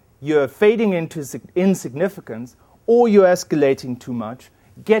either you're fading into insignificance, or you're escalating too much.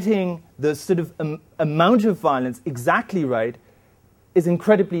 Getting the sort of amount of violence exactly right is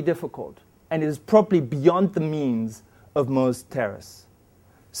incredibly difficult, and is probably beyond the means of most terrorists.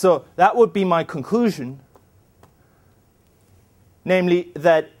 So that would be my conclusion, namely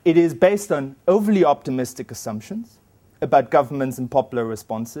that it is based on overly optimistic assumptions about governments and popular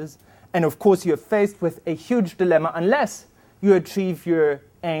responses, and of course you're faced with a huge dilemma unless you achieve your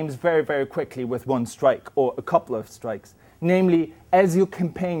aims very, very quickly with one strike or a couple of strikes. Namely, as your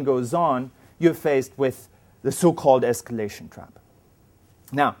campaign goes on, you're faced with the so-called escalation trap.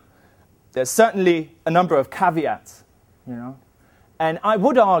 Now, there's certainly a number of caveats, and I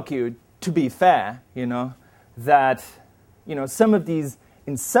would argue, to be fair, that some of these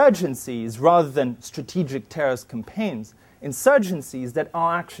insurgencies, rather than strategic terrorist campaigns, insurgencies that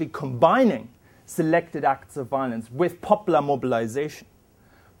are actually combining selected acts of violence with popular mobilization,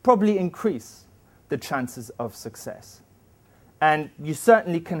 probably increase the chances of success. And you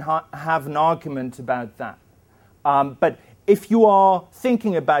certainly can have an argument about that. But if you are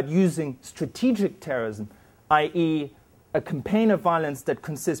thinking about using strategic terrorism, i.e. a campaign of violence that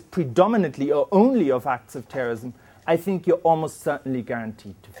consists predominantly or only of acts of terrorism, I think you're almost certainly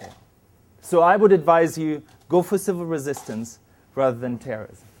guaranteed to fail. So I would advise you, go for civil resistance rather than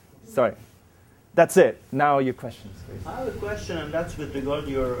terrorism. Sorry. That's it. Now your questions, please. I have a question, and that's with regards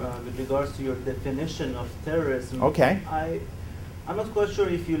to your definition of terrorism. Okay. I'm not quite sure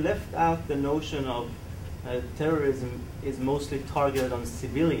if you left out the notion of terrorism is mostly targeted on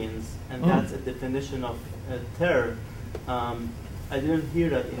civilians, and that's a definition of terror. I didn't hear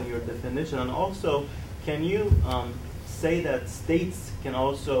that in your definition. And also, can you say that states can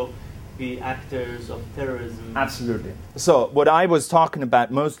also be actors of terrorism? Absolutely. So what I was talking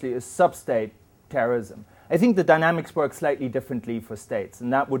about mostly is sub-state terrorism. I think the dynamics work slightly differently for states,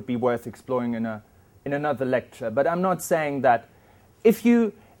 and that would be worth exploring in another lecture. But I'm not saying that if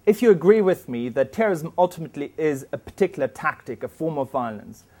you agree with me that terrorism ultimately is a particular tactic, a form of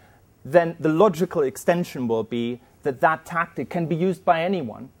violence, then the logical extension will be that that tactic can be used by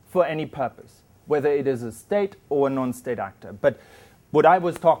anyone for any purpose, whether it is a state or a non-state actor. But what I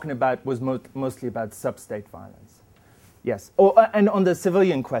was talking about was mostly about sub-state violence. Yes. And on the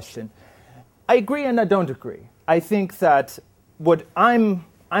civilian question, I agree and I don't agree. I think that I'm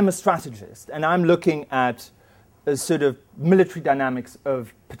a strategist, and I'm looking at a sort of military dynamics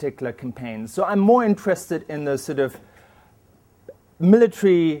of particular campaigns. So I'm more interested in the sort of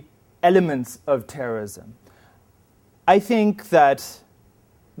military elements of terrorism. I think that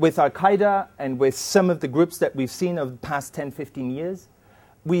with al-Qaeda and with some of the groups that we've seen over the past 10, 15 years,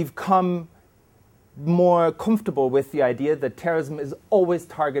 we've come more comfortable with the idea that terrorism is always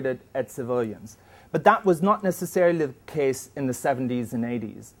targeted at civilians. But that was not necessarily the case in the 70s and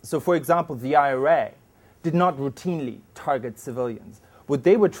 80s. So, for example, the IRA did not routinely target civilians. What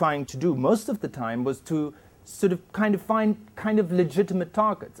they were trying to do most of the time was to sort of find legitimate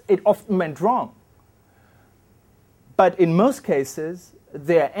targets. It often went wrong. But in most cases,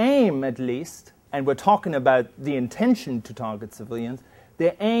 their aim, at least, and we're talking about the intention to target civilians,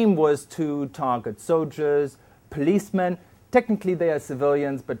 their aim was to target soldiers, policemen, technically they are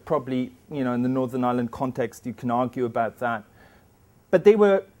civilians, but probably, in the Northern Ireland context, you can argue about that. But they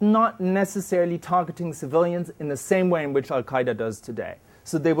were not necessarily targeting civilians in the same way in which Al-Qaeda does today.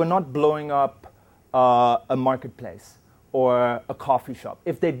 So they were not blowing up a marketplace or a coffee shop.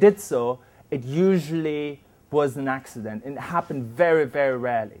 If they did so, it usually was an accident. It happened very, very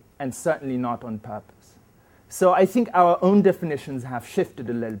rarely, and certainly not on purpose. So I think our own definitions have shifted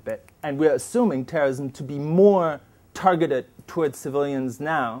a little bit, and we're assuming terrorism to be more targeted towards civilians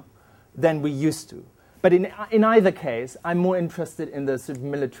now than we used to. But in either case, I'm more interested in the sort of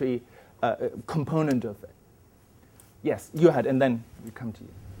military component of it. Yes, you had, and then we come to you.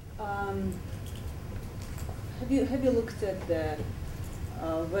 Have you looked at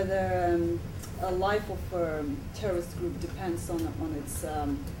whether a life of a terrorist group depends on its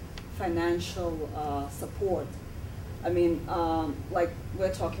financial support? I mean, like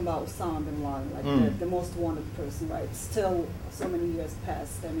we're talking about Osama bin Laden, like the most wanted person, right? Still, so many years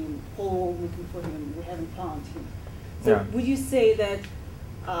passed. I mean, whole world looking for him. We haven't found him. So, would you say that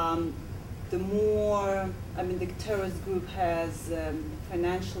the more, the terrorist group has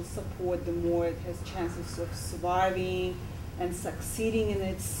financial support, the more it has chances of surviving and succeeding in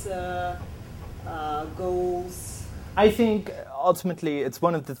its goals? I think ultimately it's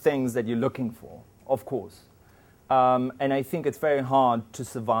one of the things that you're looking for, of course. And I think it's very hard to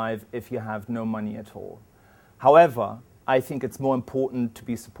survive if you have no money at all. However, I think it's more important to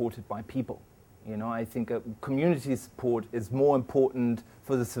be supported by people. I think community support is more important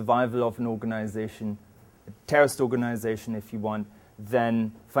for the survival of an organization, a terrorist organization if you want,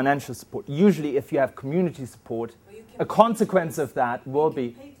 than financial support. Usually if you have community support, a consequence of that will be...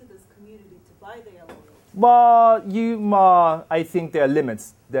 pay to this community to buy their loyalty. Well, I think there are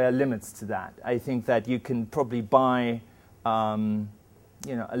limits. There are limits to that. I think that you can probably buy, a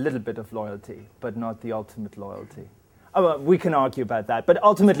little bit of loyalty, but not the ultimate loyalty. Oh, well, we can argue about that, but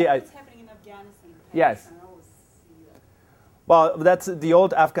ultimately, what's happening in Afghanistan? Yes. Well, that's the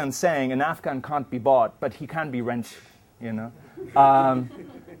old Afghan saying: an Afghan can't be bought, but he can be wrenched. And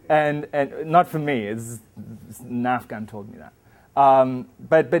not from me. It's an Afghan told me that.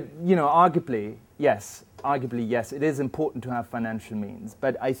 But arguably yes, it is important to have financial means.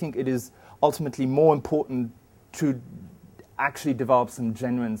 But I think it is ultimately more important to actually develop some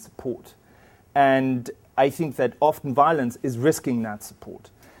genuine support. And I think that often violence is risking that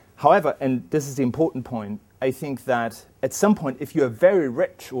support. However, and this is the important point, I think that at some point, if you're a very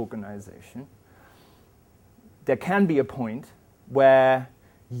rich organization, there can be a point where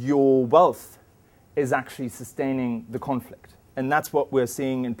your wealth is actually sustaining the conflict. And that's what we're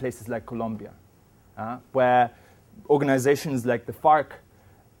seeing in places like Colombia, where organizations like the FARC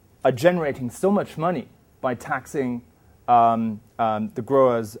are generating so much money by taxing the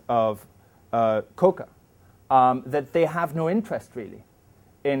growers of coca that they have no interest really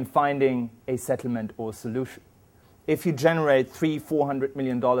in finding a settlement or solution. If you generate $300-400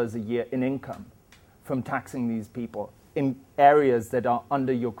 million a year in income from taxing these people in areas that are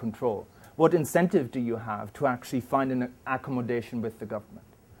under your control, what incentive do you have to actually find an accommodation with the government?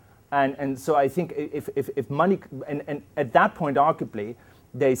 And so I think if money, and at that point arguably,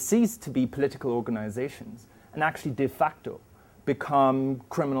 they cease to be political organizations and actually de facto become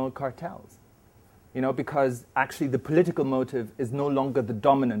criminal cartels. Because actually the political motive is no longer the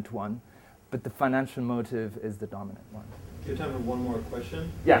dominant one, but the financial motive is the dominant one. We have time for one more question.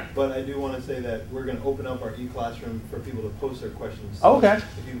 Yeah. But I do want to say that we're going to open up our e-classroom for people to post their questions. So okay.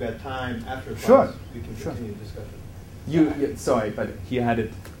 If you've got time after class, we can continue discussion. Sorry, but he had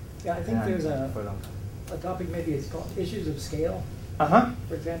it. Yeah, I think there's a topic, maybe it's called issues of scale.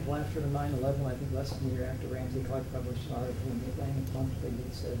 For example, after 9/11, I think less than a year after Ramsey Clark published an article in the Atlantic Monthly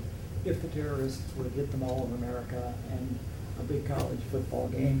that said, if the terrorists would hit the Mall of America and a big college football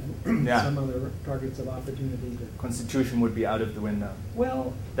game, some other targets of opportunity. Constitution would be out of the window.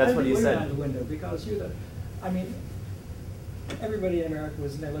 Well, that's what you said. Out of the window because everybody in America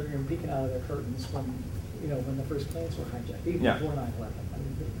was in their living room peeking out of their curtains when the first planes were hijacked, even before 9/11.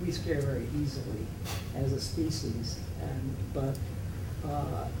 We scare very easily as a species, but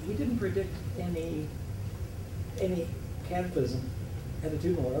he didn't predict any cataclysm,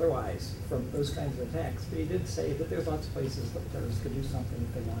 attitudinal or otherwise, from those kinds of attacks. But he did say that there's lots of places that terrorists could do something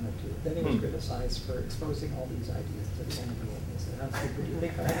if they wanted to. Then he was criticized for exposing all these ideas to the end of the world. He said, how stupid do you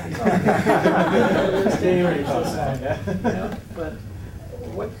think I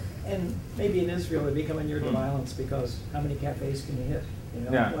am? And maybe in Israel it become inured to violence because how many cafes can you hit?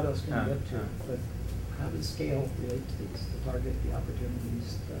 What else can you get to? But how does scale relate to these, the target, the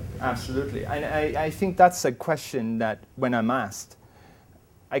opportunities? Absolutely. I think that's a question that when I'm asked,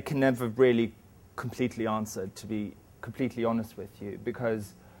 I can never really completely answer, to be completely honest with you,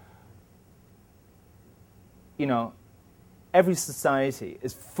 because, every society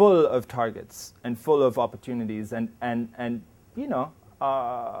is full of targets and full of opportunities, and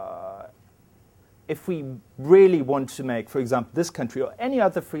if we really want to make, for example, this country or any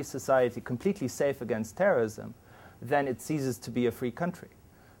other free society completely safe against terrorism, then it ceases to be a free country.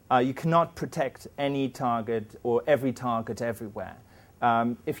 You cannot protect any target or every target everywhere.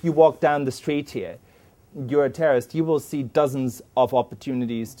 If you walk down the street here, you're a terrorist, you will see dozens of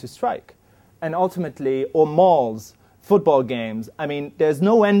opportunities to strike. And ultimately, or malls, football games, there's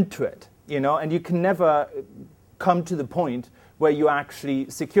no end to it, and you can never come to the point where you're actually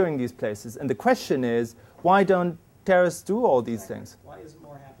securing these places. And the question is, why don't terrorists do all these things? Why isn't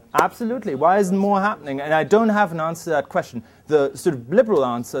more happening? Absolutely. Why isn't more happening? And I don't have an answer to that question. The sort of liberal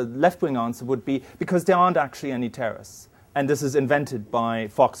answer, left-wing answer would be because there aren't actually any terrorists. And this is invented by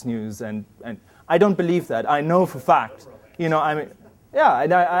Fox News. And I don't believe that. I know for fact.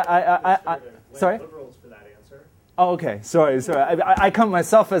 Sorry? Liberals for that answer. Oh, okay. Sorry. I count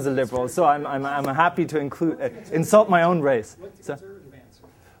myself as a liberal, so I'm happy to insult my own race. What's the So, conservative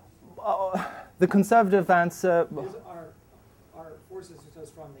answer? the conservative answer, Our forces are so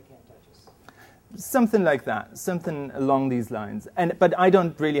strong they can't touch us. something like that, something along these lines. But I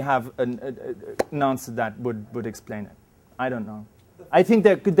don't really have an answer that would explain it. I don't know. I think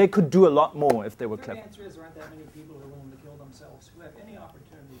they could do a lot more if they were clever. The answer is there aren't that many people who are willing to kill themselves who have any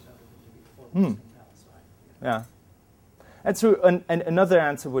opportunities other than to be for Palestine. Yeah. That's true. And another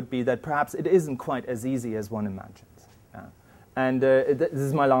answer would be that perhaps it isn't quite as easy as one imagines. Yeah. And this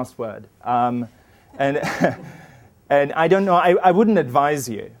is my last word. And I don't know, I wouldn't advise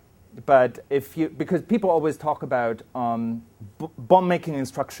you, but because people always talk about bomb-making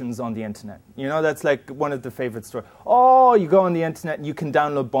instructions on the internet. That's like one of the favorite stories. Oh, you go on the internet and you can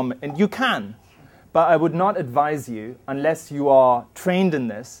download bomb, and you can. But I would not advise you, unless you are trained in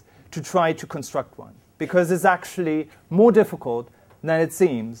this, to try to construct one. Because it's actually more difficult than it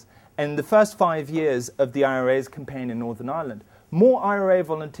seems. In the first 5 years of the IRA's campaign in Northern Ireland, more IRA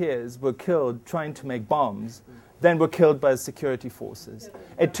volunteers were killed trying to make bombs than were killed by the security forces.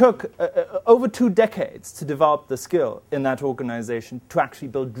 It took over 2 decades to develop the skill in that organization to actually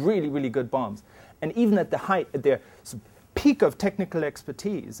build really, really good bombs. And even at their peak of technical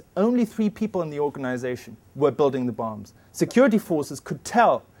expertise, only 3 people in the organization were building the bombs. Security forces could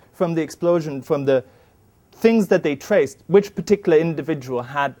tell from the explosion, from the things that they traced, which particular individual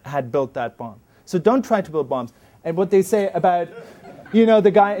had built that bomb. So don't try to build bombs. And what they say about,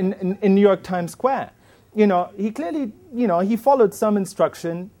 the guy in New York Times Square, he clearly, he followed some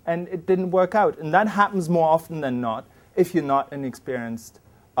instruction and it didn't work out. And that happens more often than not if you're not an experienced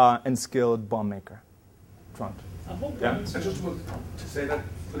and skilled bomb maker. Trond. Yeah. I just want to say that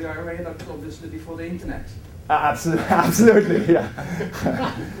for the IRA, that's obviously before the internet. Absolutely, yeah.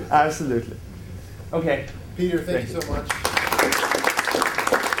 Absolutely. Okay. Peter, thank you so much.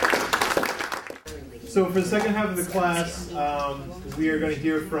 So for the second half of the class, we are going to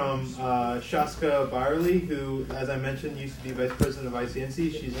hear from Shaazka Beyerle, who, as I mentioned, used to be Vice President of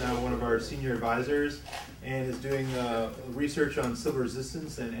ICNC. She's now one of our senior advisors and is doing research on civil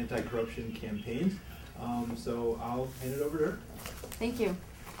resistance and anti-corruption campaigns. So I'll hand it over to her. Thank you.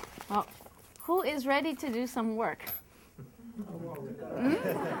 Well, who is ready to do some work?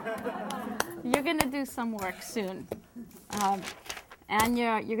 You're going to do some work soon. And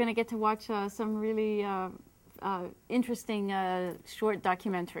you're going to get to watch some really interesting short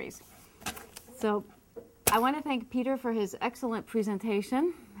documentaries. So I want to thank Peter for his excellent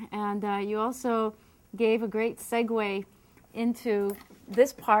presentation. And you also gave a great segue into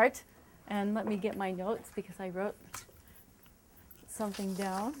this part. And let me get my notes because I wrote something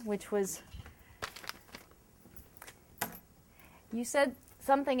down, which was, you said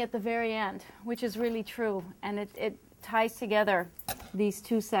something at the very end, which is really true. And it ties together these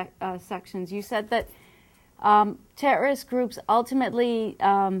two sections. You said that terrorist groups ultimately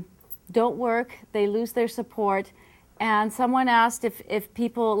don't work, they lose their support, and someone asked if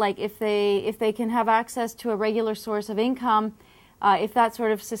people, like if they can have access to a regular source of income, if that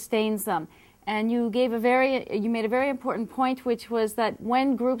sort of sustains them. And you made a very important point, which was that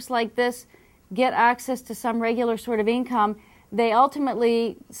when groups like this get access to some regular sort of income, they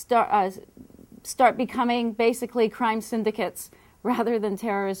ultimately start becoming basically crime syndicates rather than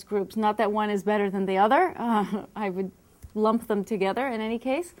terrorist groups. Not that one is better than the other. I would lump them together in any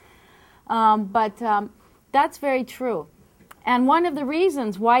case. But that's very true. And one of the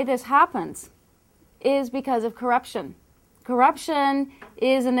reasons why this happens is because of corruption. Corruption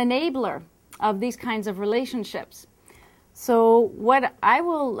is an enabler of these kinds of relationships. So what I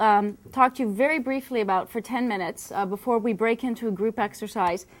will talk to you very briefly about for 10 minutes before we break into a group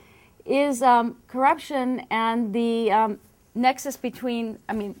exercise is corruption and the nexus between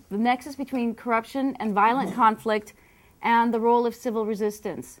corruption and violent conflict and the role of civil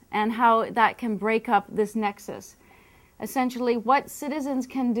resistance and how that can break up this nexus. Essentially, what citizens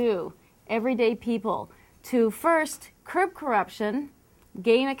can do, everyday people, to first curb corruption,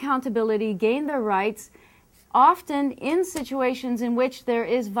 gain accountability, gain their rights, often in situations in which there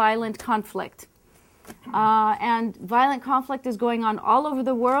is violent conflict. And violent conflict is going on all over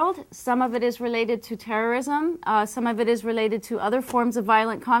the world. Some of it is related to terrorism. Some of it is related to other forms of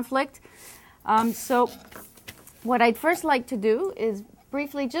violent conflict. So what I'd first like to do is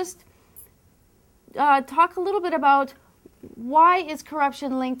briefly just talk a little bit about why is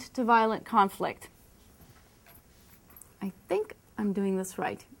corruption linked to violent conflict. I think I'm doing this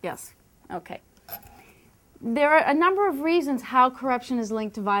right. Yes. Okay. There are a number of reasons how corruption is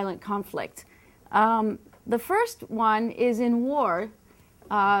linked to violent conflict. The first one is in war.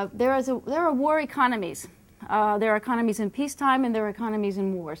 There are war economies. There are economies in peacetime and there are economies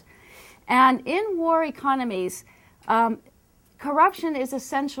in wars. And in war economies, corruption is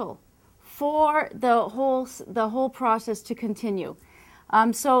essential for the whole process to continue.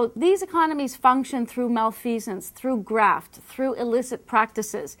 So these economies function through malfeasance, through graft, through illicit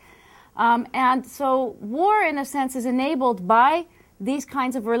practices. And so war, in a sense, is enabled by these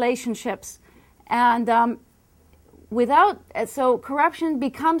kinds of relationships. And so corruption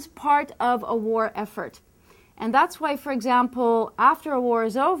becomes part of a war effort. And that's why, for example, after a war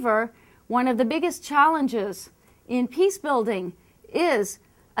is over, one of the biggest challenges in peace building is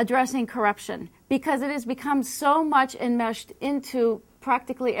addressing corruption, because it has become so much enmeshed into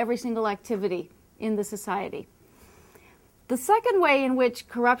practically every single activity in the society. The second way in which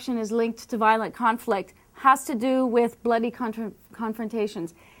corruption is linked to violent conflict has to do with bloody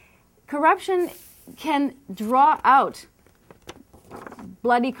confrontations. Corruption can draw out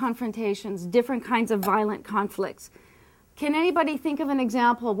bloody confrontations, different kinds of violent conflicts. Can anybody think of an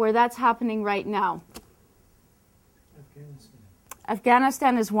example where that's happening right now?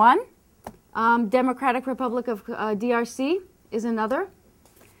 Afghanistan is one. Democratic Republic of DRC is another.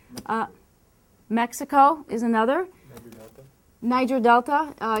 Mexico is another. Niger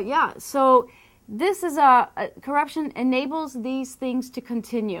Delta, yeah. So this is corruption enables these things to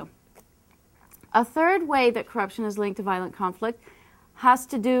continue. A third way that corruption is linked to violent conflict has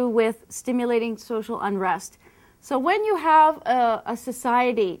to do with stimulating social unrest. So when you have a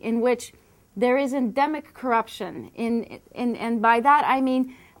society in which there is endemic corruption, and by that I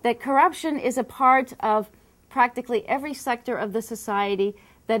mean that corruption is a part of practically every sector of the society,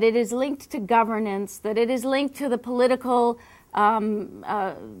 that it is linked to governance, that it is linked to the political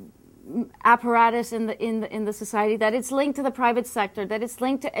apparatus in the society, that it's linked to the private sector, that it's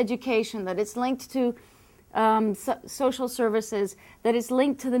linked to education, that it's linked to social services, that it's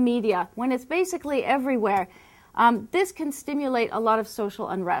linked to the media. When it's basically everywhere, this can stimulate a lot of social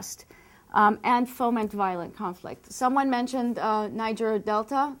unrest and foment violent conflict. Someone mentioned Niger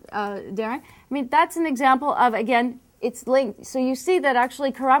Delta, Darren. I mean, that's an example of, again, it's linked. So you see that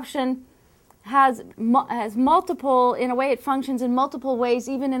actually corruption has multiple, in a way it functions in multiple ways,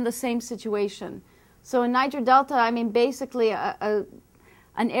 even in the same situation. So in Niger Delta, I mean, basically an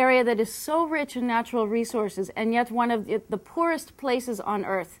area that is so rich in natural resources and yet one of the poorest places on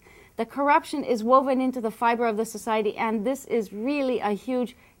earth. The corruption is woven into the fiber of the society, and this is really a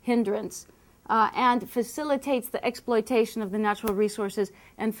huge hindrance and facilitates the exploitation of the natural resources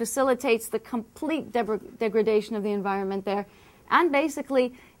and facilitates the complete degradation of the environment there, and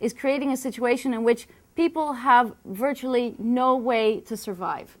basically is creating a situation in which people have virtually no way to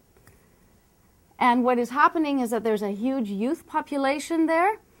survive. And what is happening is that there's a huge youth population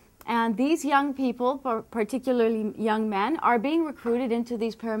there, and these young people, particularly young men, are being recruited into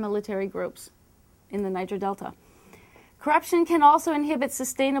these paramilitary groups in the Niger Delta. Corruption can also inhibit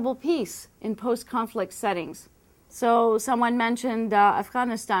sustainable peace in post-conflict settings. So someone mentioned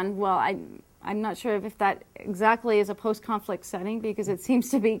Afghanistan. Well, I'm not sure if that exactly is a post-conflict setting because it seems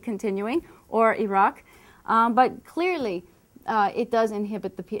to be continuing, or Iraq. But clearly, it does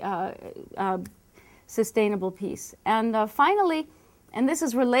inhibit the sustainable peace. And finally, and this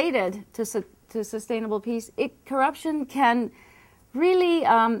is related to sustainable peace, corruption can really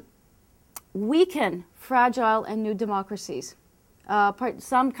weaken fragile and new democracies.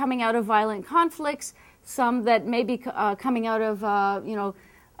 Some coming out of violent conflicts, some that may be coming out of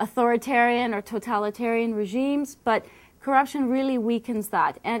authoritarian or totalitarian regimes, but corruption really weakens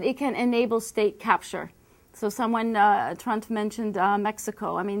that, and it can enable state capture. So someone, Trump mentioned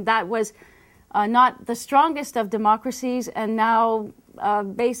Mexico. I mean, that was not the strongest of democracies, and now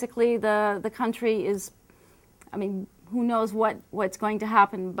basically the country is, I mean, who knows what's going to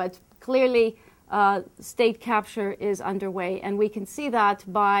happen, but clearly state capture is underway, and we can see that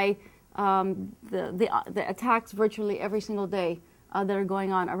by the attacks virtually every single day that are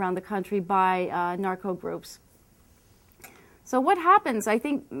going on around the country by narco groups. So what happens? I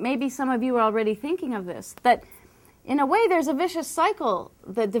think maybe some of you are already thinking of this, that in a way there's a vicious cycle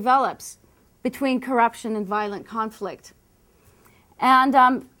that develops between corruption and violent conflict.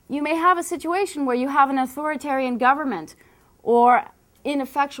 And you may have a situation where you have an authoritarian government or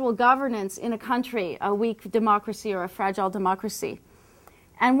ineffectual governance in a country, a weak democracy or a fragile democracy.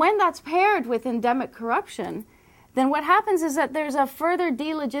 And when that's paired with endemic corruption, then what happens is that there's a further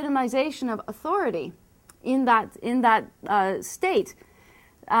delegitimization of authority in that state,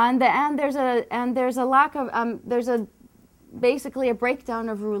 and there's a lack of there's basically a breakdown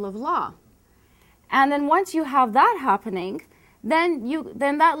of rule of law. And then once you have that happening,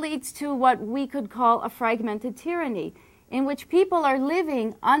 then that leads to what we could call a fragmented tyranny, in which people are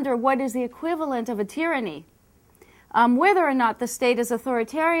living under what is the equivalent of a tyranny. Whether or not the state is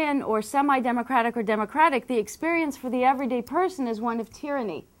authoritarian or semi-democratic or democratic, the experience for the everyday person is one of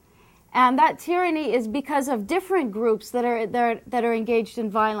tyranny. And that tyranny is because of different groups that are engaged in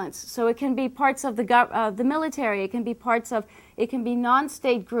violence. So it can be parts of the military, it can be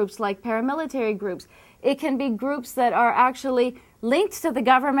non-state groups like paramilitary groups. It can be groups that are actually linked to the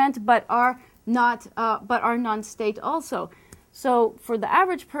government but are non-state also. So for the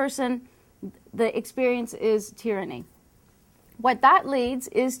average person, the experience is tyranny. What that leads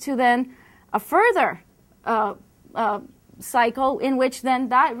is to then a further cycle in which then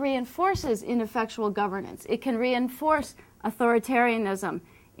that reinforces ineffectual governance. It can reinforce authoritarianism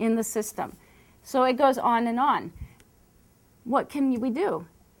in the system. So it goes on and on. What can we do?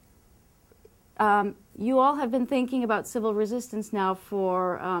 You all have been thinking about civil resistance now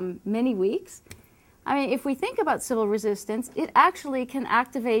for many weeks. I mean, if we think about civil resistance, it actually can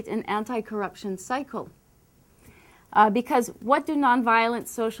activate an anti-corruption cycle. Because what do nonviolent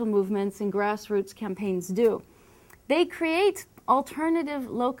social movements and grassroots campaigns do? They create alternative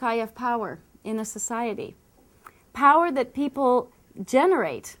loci of power in a society. Power that people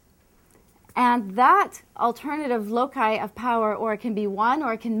generate. And that alternative loci of power, or it can be one,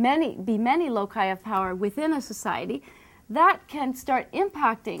 or it can be many loci of power within a society, that can start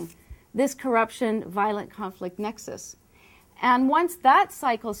impacting this corruption, violent conflict nexus. And once that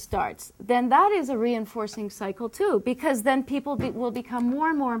cycle starts, then that is a reinforcing cycle too, because then people will become more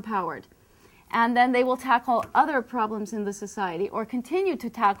and more empowered. And then they will tackle other problems in the society or continue to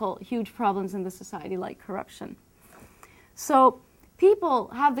tackle huge problems in the society like corruption. So people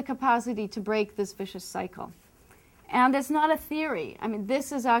have the capacity to break this vicious cycle. And it's not a theory. I mean,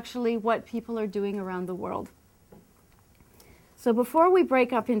 this is actually what people are doing around the world. So before we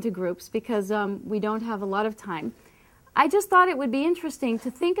break up into groups, because we don't have a lot of time, I just thought it would be interesting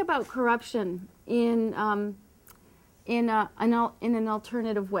to think about corruption in an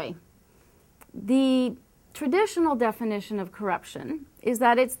alternative way. The traditional definition of corruption is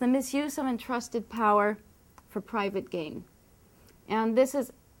that it's the misuse of entrusted power for private gain. And this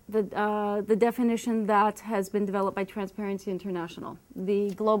is the definition that has been developed by Transparency International,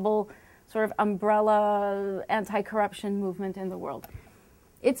 the global sort of umbrella anti-corruption movement in the world.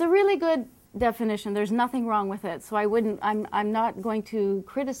 It's a really good definition. There's nothing wrong with it. So I'm not going to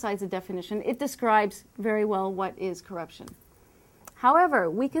criticize the definition. It describes very well what is corruption. However,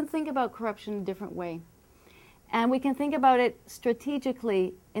 we can think about corruption a different way. And we can think about it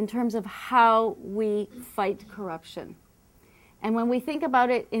strategically in terms of how we fight corruption. And when we think about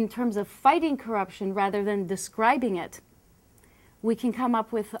it in terms of fighting corruption rather than describing it, we can come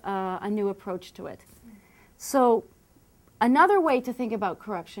up with a new approach to it. So another way to think about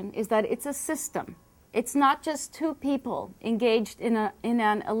corruption is that it's a system. It's not just two people engaged in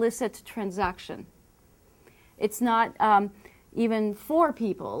an illicit transaction. It's not even 4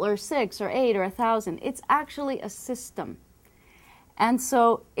 people or 6 or 8 or 1,000. It's actually a system. And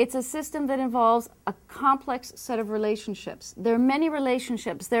so it's a system that involves a complex set of relationships. There are many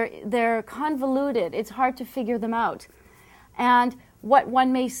relationships. They're convoluted. It's hard to figure them out. And what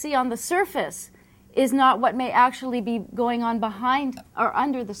one may see on the surface is not what may actually be going on behind or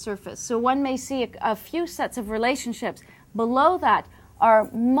under the surface. So one may see a few sets of relationships. Below that are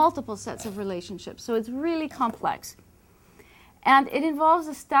multiple sets of relationships. So it's really complex. And it involves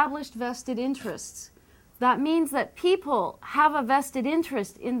established vested interests. That means that people have a vested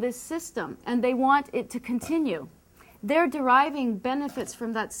interest in this system and they want it to continue. They're deriving benefits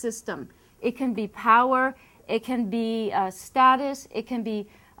from that system. It can be power, it can be status, it can be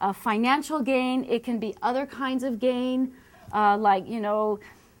financial gain. It can be other kinds of gain, like,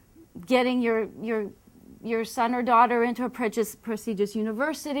 getting your son or daughter into a prestigious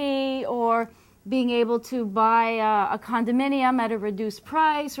university, or being able to buy a condominium at a reduced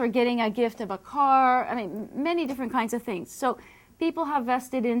price, or getting a gift of a car. I mean, many different kinds of things. So people have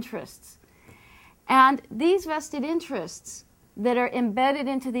vested interests. And these vested interests that are embedded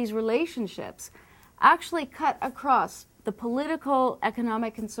into these relationships actually cut across the political,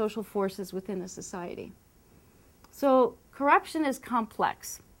 economic, and social forces within a society. So corruption is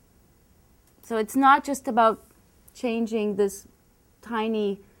complex. So it's not just about changing this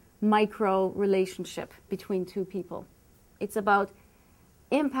tiny micro relationship between two people. It's about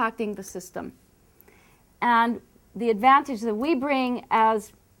impacting the system. And the advantage that we bring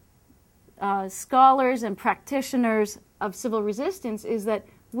as scholars and practitioners of civil resistance is that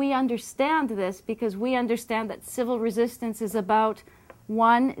we understand this, because we understand that civil resistance is about,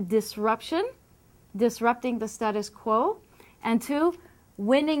 one, disrupting the status quo, and two,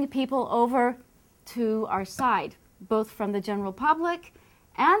 winning people over to our side, both from the general public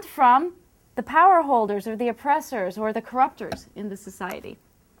and from the power holders or the oppressors or the corruptors in the society.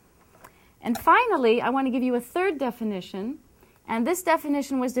 And finally, I want to give you a third definition, and this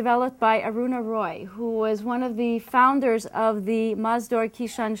definition was developed by Aruna Roy, who was one of the founders of the Mazdoor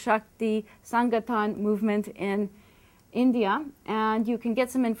Kishan Shakti Sangathan movement in India, and you can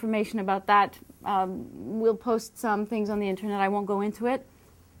get some information about that. We'll post some things on the internet. I won't go into it,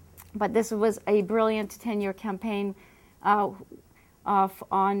 but this was a brilliant 10-year campaign on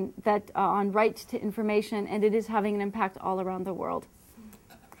right to information, and it is having an impact all around the world.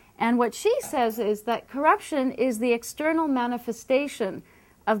 And what she says is that corruption is the external manifestation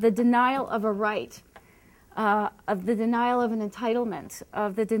of the denial of a right, of the denial of an entitlement,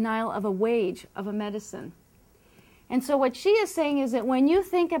 of the denial of a wage, of a medicine. And so what she is saying is that when you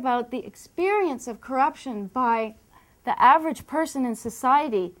think about the experience of corruption by the average person in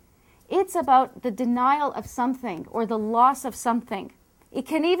society, it's about the denial of something or the loss of something. It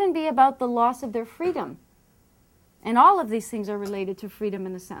can even be about the loss of their freedom. And all of these things are related to freedom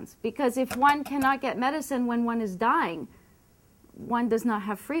in a sense. Because if one cannot get medicine when one is dying, one does not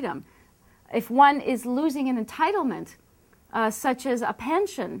have freedom. If one is losing an entitlement, such as a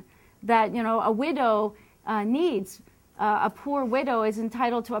pension that a widow needs, a poor widow is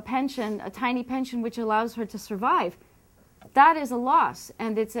entitled to a pension, a tiny pension which allows her to survive. That is a loss,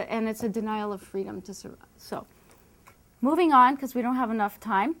 and it's a denial of freedom to survive. So, moving on, because we don't have enough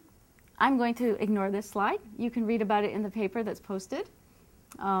time, I'm going to ignore this slide. You can read about it in the paper that's posted.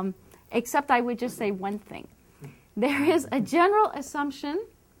 Except I would just say one thing. There is a general assumption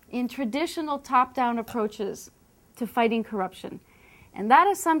in traditional top-down approaches to fighting corruption. And that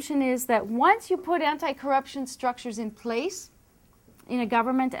assumption is that once you put anti-corruption structures in place in a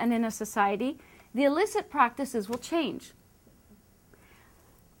government and in a society, the illicit practices will change.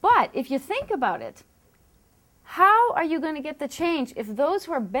 But if you think about it, how are you going to get the change if those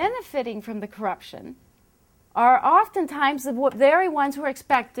who are benefiting from the corruption are oftentimes the very ones who are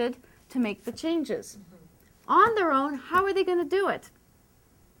expected to make the changes? On their own, how are they going to do it?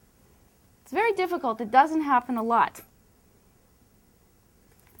 It's very difficult. It doesn't happen a lot.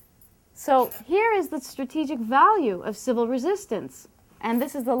 So here is the strategic value of civil resistance. And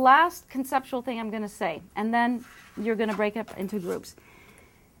this is the last conceptual thing I'm going to say. And then you're going to break up into groups.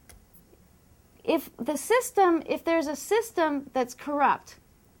 If there's a system that's corrupt,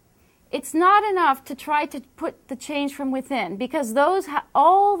 it's not enough to try to put the change from within, because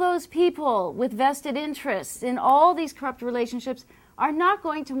all those people with vested interests in all these corrupt relationships are not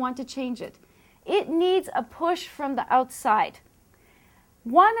going to want to change it. It needs a push from the outside.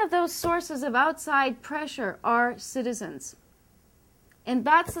 One of those sources of outside pressure are citizens. And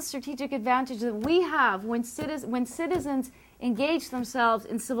that's the strategic advantage that we have when citizens engage themselves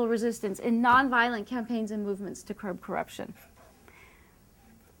in civil resistance, in nonviolent campaigns and movements to curb corruption.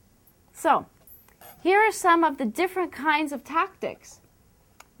 So, here are some of the different kinds of tactics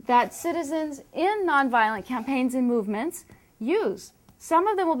that citizens in nonviolent campaigns and movements use. Some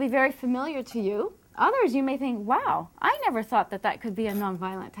of them will be very familiar to you. Others you may think, wow, I never thought that could be a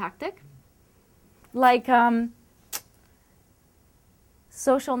nonviolent tactic. Like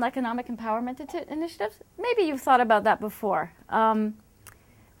social and economic empowerment initiatives. Maybe you've thought about that before.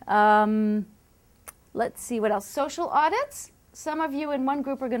 Let's see what else. Social audits. Some of you in one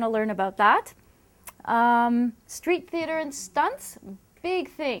group are going to learn about that. Street theater and stunts.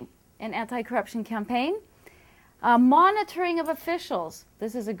 Big thing in anti-corruption campaign. Monitoring of officials.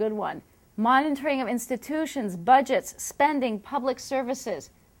 This is a good one. Monitoring of institutions, budgets, spending, public services.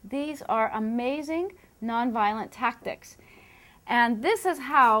 These are amazing nonviolent tactics. And this is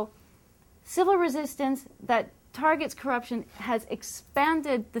how civil resistance that targets corruption has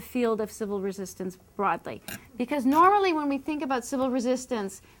expanded the field of civil resistance broadly. Because normally when we think about civil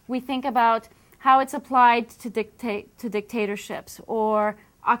resistance, we think about how it's applied to dictatorships or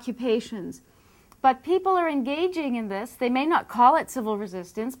occupations. But people are engaging in this. They may not call it civil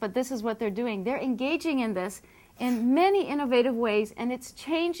resistance, but this is what they're doing. They're engaging in this in many innovative ways, and it's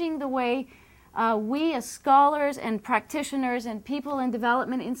changing the way we as scholars and practitioners and people in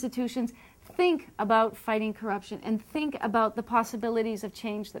development institutions think about fighting corruption and think about the possibilities of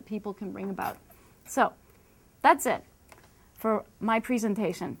change that people can bring about. So that's it for my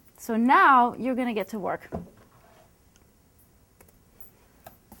presentation. So now you're going to get to work.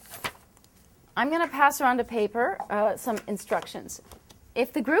 I'm going to pass around a paper, some instructions.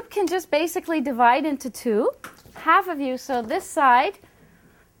 If the group can just basically divide into two, half of you, so this side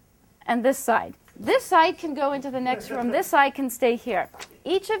and this side. This side can go into the next room. This side can stay here.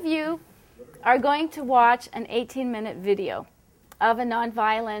 Each of you are going to watch an 18-minute video of a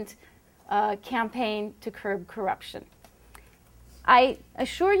nonviolent campaign to curb corruption. I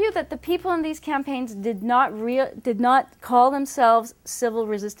assure you that the people in these campaigns did not call themselves Civil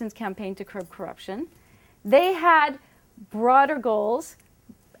Resistance Campaign to Curb Corruption. They had broader goals,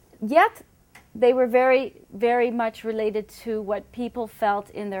 yet they were very, very much related to what people felt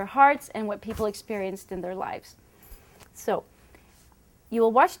in their hearts and what people experienced in their lives. So you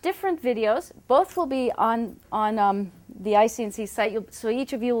will watch different videos. Both will be on the ICNC site, so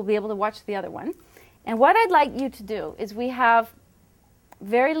each of you will be able to watch the other one. And what I'd like you to do is, we have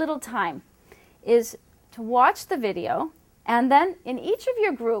very little time, is to watch the video, and then in each of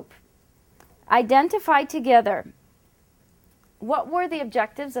your group, identify together what were the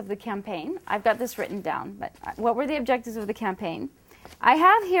objectives of the campaign. I've got this written down, but what were the objectives of the campaign? I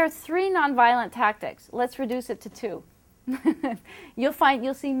have here 3 nonviolent tactics. Let's reduce it to 2.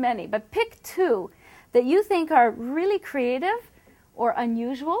 You'll see many, but pick 2 that you think are really creative or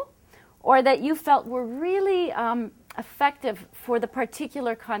unusual, or that you felt were really effective for the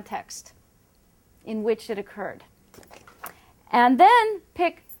particular context in which it occurred. And then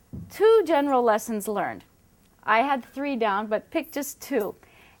pick 2 general lessons learned. I had 3 down, but pick just 2.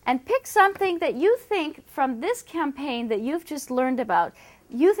 And pick something that you think from this campaign that you've just learned about,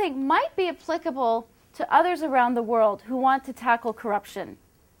 you think might be applicable to others around the world who want to tackle corruption.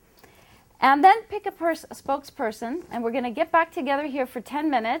 And then pick a spokesperson, and we're going to get back together here for 10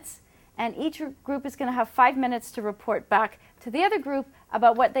 minutes, and each group is going to have 5 minutes to report back to the other group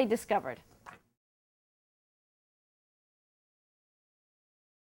about what they discovered.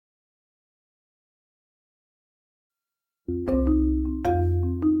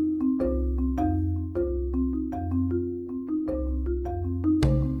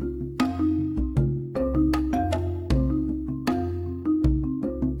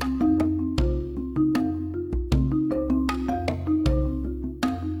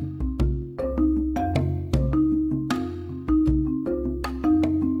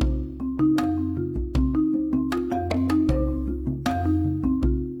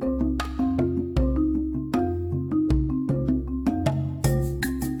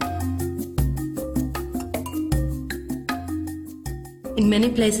 In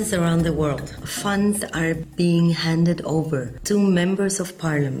many places around the world, funds are being handed over to members of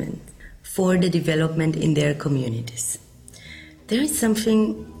parliament for the development in their communities. There is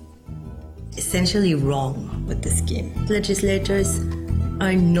something essentially wrong with the scheme. Legislators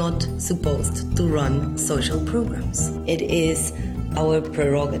are not supposed to run social programs. It is our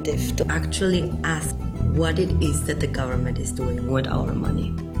prerogative to actually ask what it is that the government is doing with our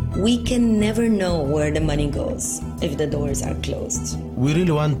money. We can never know where the money goes if the doors are closed. We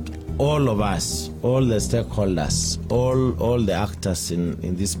really want all of us, all the stakeholders, all the actors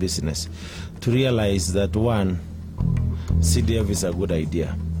in this business to realize that, one, CDF is a good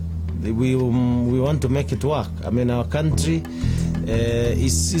idea. We want to make it work. I mean, our country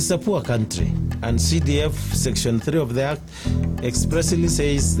is a poor country, and CDF Section 3 of the Act expressly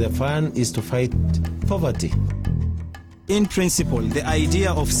says the fund is to fight poverty. In principle, the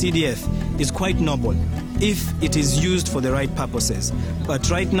idea of CDF is quite noble if it is used for the right purposes. But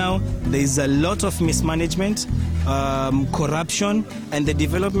right now, there is a lot of mismanagement, corruption, and the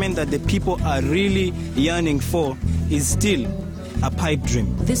development that the people are really yearning for is still a pipe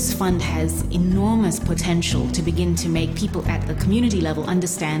dream. This fund has enormous potential to begin to make people at the community level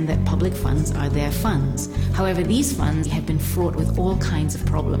understand that public funds are their funds. However, these funds have been fraught with all kinds of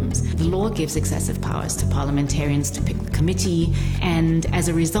problems. The law gives excessive powers to parliamentarians to pick the committee, and as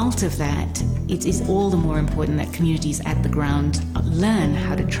a result of that, it is all the more important that communities at the ground learn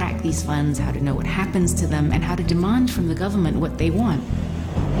how to track these funds, how to know what happens to them, and how to demand from the government what they want.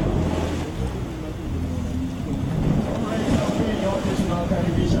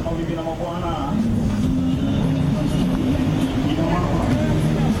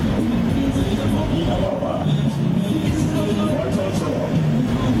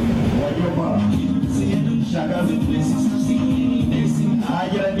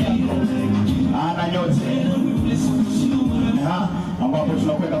 ambapo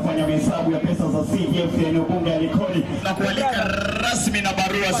tunakwenda kufanya hesabu ya pesa za CDF eneo bunge ya Likoni na kualika rasmi na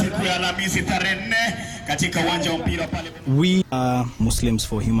barua siku ya Alhamisi tarehe 4 katika uwanja wa mpira pale. We are Muslims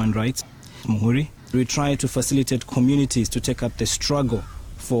for Human Rights, Muhuri. We try to facilitate communities to take up the struggle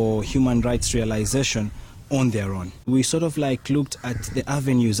for human rights realization on their own. We sort of like looked at the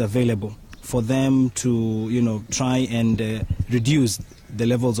avenues available for them to, try and reduce the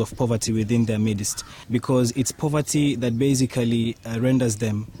levels of poverty within their midst, because it's poverty that basically renders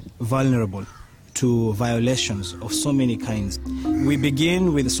them vulnerable to violations of so many kinds. We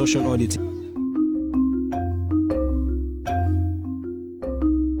begin with social audit.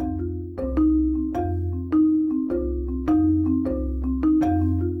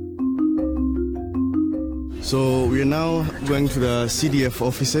 So we are now going to the CDF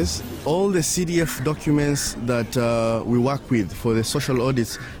offices. All the CDF documents that we work with for the social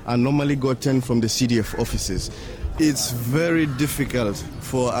audits are normally gotten from the CDF offices. It's very difficult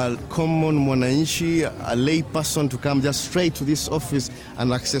for a common mwananchi, a lay person, to come just straight to this office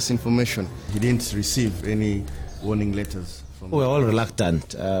and access information. He didn't receive any warning letters. We're all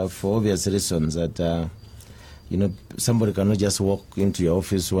reluctant for obvious reasons that somebody cannot just walk into your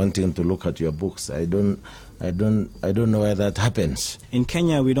office wanting to look at your books. I don't know why that happens. In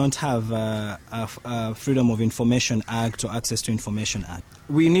Kenya, we don't have a Freedom of Information Act or Access to Information Act.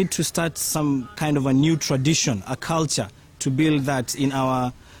 We need to start some kind of a new tradition, a culture, to build that in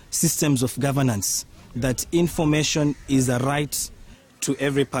our systems of governance, that information is a right to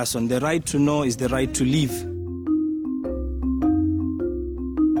every person. The right to know is the right to live.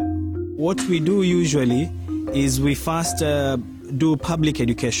 What we do usually is we first do public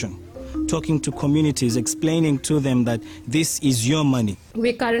education, talking to communities, explaining to them that this is your money.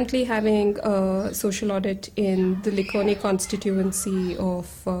 We're currently having a social audit in the Likoni constituency of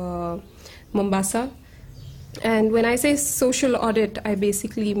Mombasa. And when I say social audit, I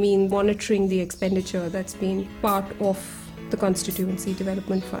basically mean monitoring the expenditure that's been part of the Constituency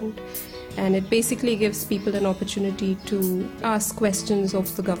Development Fund. And it basically gives people an opportunity to ask questions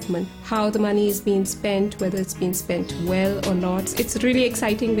of the government, how the money is being spent, whether it's being spent well or not. It's really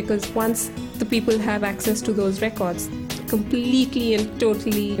exciting because once the people have access to those records, completely and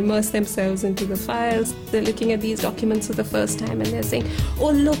totally immerse themselves into the files. They're looking at these documents for the first time and they're saying,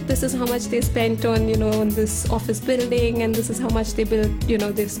 oh look, this is how much they spent on, on this office building, and this is how much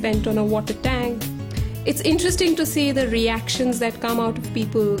they've spent on a water tank. It's interesting to see the reactions that come out of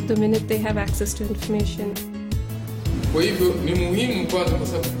people the minute they have access to information. Kwa hivyo ni muhimu kwanza, kwa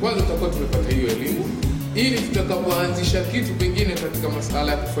sababu kwanza tutakuwa tumepata hiyo elimu ili tutakapoanzisha kitu pengine katika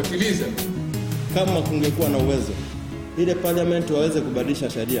masuala ya kufuatiliza. Kama kungekuwa na uwezo ile parliament waweze kubadilisha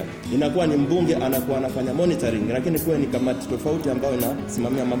sheria, inakuwa ni mbunge anakuwa anafanya monitoring, lakini kuwe ni kamati tofauti ambayo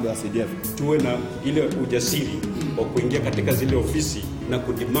inasimamia mambo ya CDF. Tuwe na ile ujasiri wa kuingia katika zile ofisi na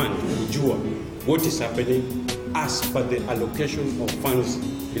kudemand kujua what is happening as per the allocation of funds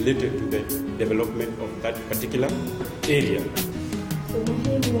related to the development of that particular area.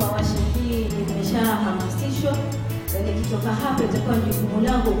 Umuhimu wa washa hii imeshahamasishwa, na nikitoka hapo itakuwa jukumu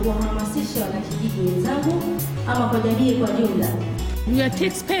langu kuhamasisha wanakijiji wenzangu ama kwa jamii kwa jumla. We are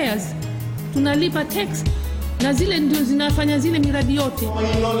taxpayers, tunalipa tax na zile ndio zinafanya zile miradi yote.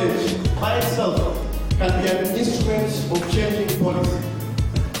 Knowledge by itself can be an instrument of changing policy.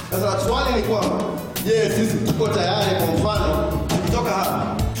 Sasa swali ni kwamba, sisi tuko tayari? Kwa mfano, kutoka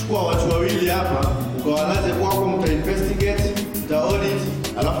hapa, chukua watu wawili hapa, ukawalaze kwako, mta investigate, mta audit,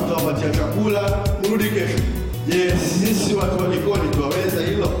 alafu utawapatia chakula, mrudi kesho. Sisi watu wa Likoni tuwaweza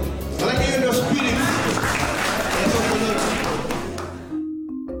hilo? Maana hiyo ndio spirit.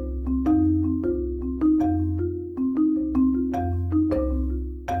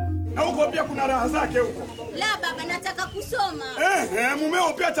 Na huko pia kuna raha zake huko. La baba, nataka kusoma.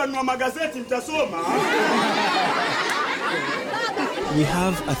 Mumeo pia atanunua magazeti, mtasoma. We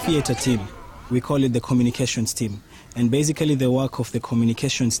have a theater team. We call it the communications team. And basically the work of the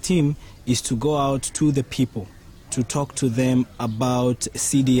communications team is to go out to the people, to talk to them about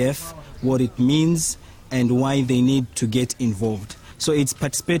CDF, what it means, and why they need to get involved. So it's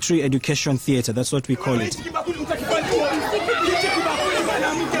participatory education theater, that's what we call it.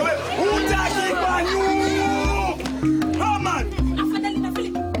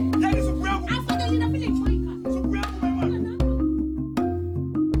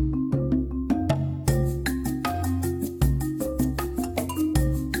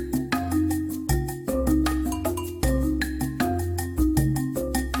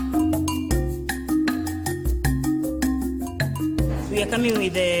 We are coming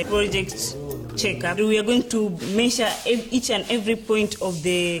with the project checkup. We are going to measure each and every point of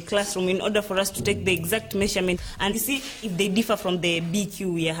the classroom in order for us to take the exact measurement and see if they differ from the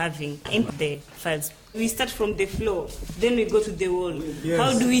BQ we are having in the files. We start from the floor, then we go to the wall. Yes.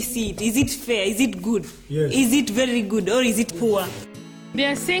 How do we see it? Is it fair? Is it good? Yes. Is it very good or is it poor? They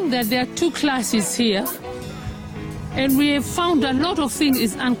are saying that there are 2 classes here, and we have found a lot of things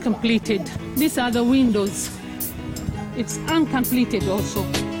is uncompleted. These are the windows. It's uncompleted also,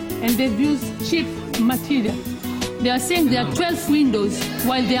 and they've used cheap material. They are saying there are 12 windows,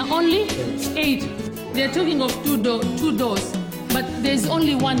 while there are only 8. They are talking of two doors, but there's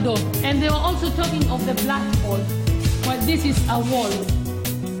only 1 door. And they were also talking of the black wall, but this is a wall,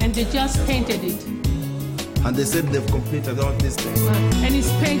 and they just painted it. And they said they've completed all these things. And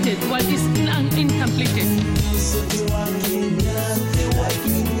it's painted, while it's incompleted.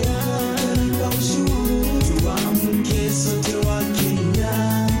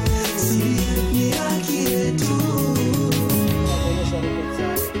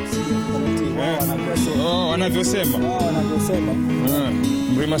 Wanavyosema.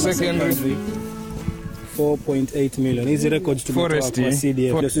 Mrima Secondary 4.8 million. Hizi records tumetoa kwa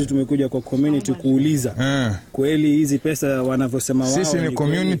CDF. Sisi tumekuja kwa community kuuliza. Kweli hizi pesa wanavyosema wao. Sisi ni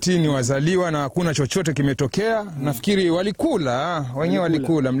community, ni wazaliwa na hakuna chochote kimetokea. Nafikiri walikula, wenyewe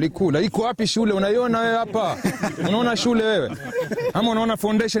walikula, mlikula. Iko wapi shule? Unaiona wewe hapa? Unaona shule wewe? Ama unaona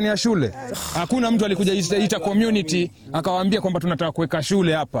foundation ya shule? Hakuna mtu alikuja ita community akawaambia kwamba tunataka kuweka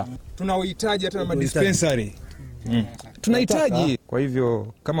shule hapa. Tunahitaji hata na dispensary. Tunahitaji. Kwa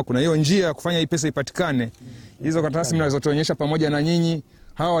hivyo kama kuna hiyo njia ya kufanya hii pesa ipatikane, hizo karatasi mnaweza tuonyesha pamoja na nyinyi,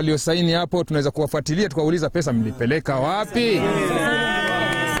 hawa waliosaini hapo tunaweza kuwafuatilia tukauliza pesa mlipeleka wapi?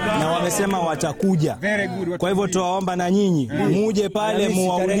 Na wamesema watakuja. Kwa hivyo tuwaomba na nyinyi muje pale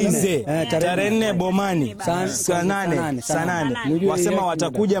muwaulize tarehe 4 Bomani saa 8. Wasema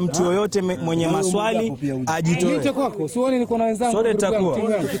watakuja, mtu yoyote mwenye maswali ajitoe. Niite kwako, sioni niko na wenzangu. Sote tutakuwa.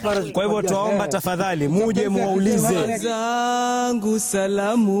 Kwa hivyo tuwaomba tafadhali muje muwaulize. Zangu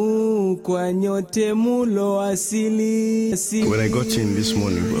salamu kwa nyote mulo asili. When I got in this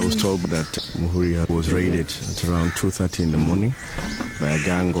morning, I was told that Muhuri was raided at around 2:30 in the morning by a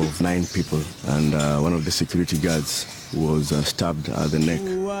gang of 9 people, and one of the security guards was stabbed at the neck.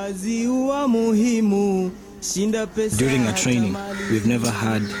 During a training, we've never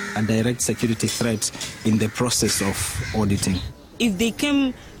had a direct security threat in the process of auditing. If they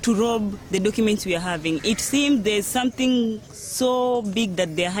came to rob the documents we are having, it seems there's something so big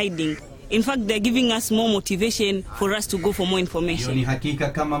that they're hiding. In fact, they're giving us more motivation for us to go for more information. Ni hakika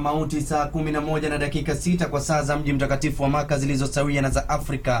kama mauti saa 11:06 kwa saa za mji mtakatifu wa Maka zilizosawia na za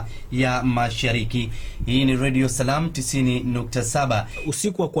Afrika ya Mashariki. Hii ni Radio Salam 90.7.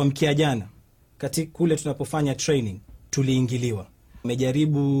 Usiku wa kuamkia jana, katika kule tunapofanya training, tuliingiliwa.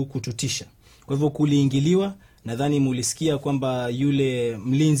 Wamejaribu kututisha. Kwa hivyo kuliingiliwa, nadhani mulisikia kwamba yule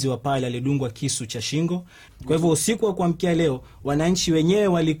mlinzi wa pale alidungwa kisu cha shingo. Kwa hivyo usiku wa kuamkia leo, wananchi wenyewe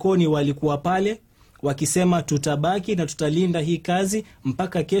walikuwa pale wakisema tutabaki na tutalinda hii kazi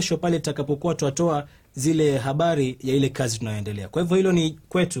mpaka kesho pale tutakapokuwa tuatoa zile habari ya ile kazi tunayoendelea. Kwa hivyo hilo ni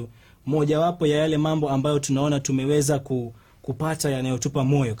kwetu mojawapo ya yale mambo ambayo tunaona tumeweza kupata yanayotupa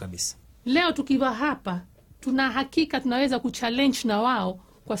moyo kabisa. Leo tukiwa hapa, tuna hakika tunaweza kuchallenge na wao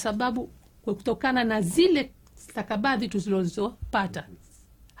kwa sababu kutokana na zile stakabadhi tulizopata.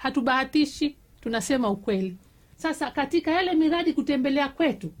 Hatubahatishi, tunasema ukweli. Sasa katika yale miradi kutembelea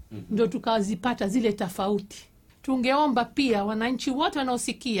kwetu, ndio tukawazipata zile tofauti. Tungeomba pia wananchi wote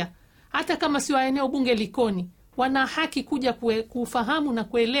wanaosikia, hata kama si wa eneo bunge Likoni, wana haki kuja kufahamu na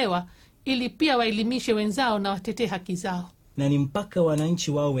kuelewa, ili pia waelimishe wenzao na watetee haki zao. Na ni mpaka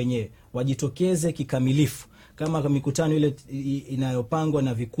wananchi wao wenyewe wajitokeze kikamilifu. Kama mikutano ile inayopangwa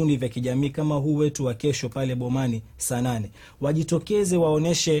na vikundi vya kijamii kama huu wetu wa kesho pale Bomani saa 8, wajitokeze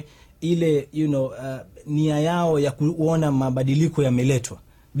waoneshe ile nia yao ya kuona mabadiliko yameletwa.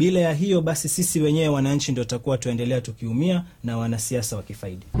 Bila ya hiyo basi sisi wenyewe wananchi ndio tutakuwa tuendelea tukiumia na wanasiasa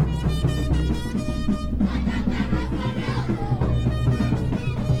wakifaidi.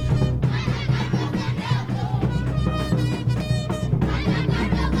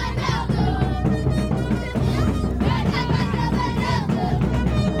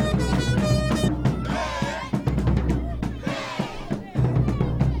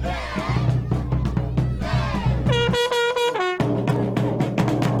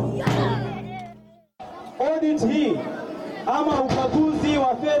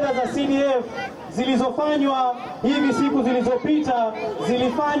 za CDF zilizofanywa hivi siku zilizopita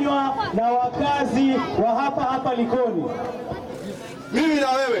zilifanywa na wakazi wa hapa Likoni. Mimi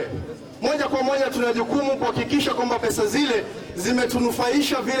na wewe moja kwa moja tuna jukumu kuhakikisha kwamba pesa zile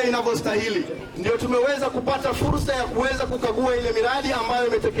zimetunufaisha vile inavyostahili. Ndio tumeweza kupata fursa ya kuweza kukagua ile miradi ambayo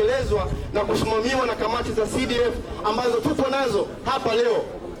imetekelezwa na kusimamiwa na kamati za CDF ambazo tupo nazo hapa leo.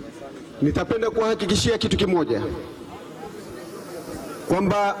 Nitapenda kuhakikishia kitu kimoja,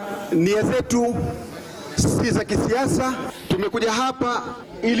 kwamba nia zetu si za kisiasa. Tumekuja hapa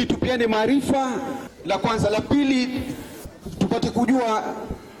ili tupiane maarifa, la kwanza. La pili, tupate kujua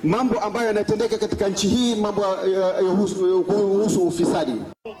mambo ambayo yanatendeka katika nchi hii, mambo kuhusu ufisadi.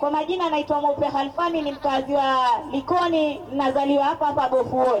 Kwa majina naitwa Mope Halfani, ni mkazi wa Likoni, nazaliwa hapa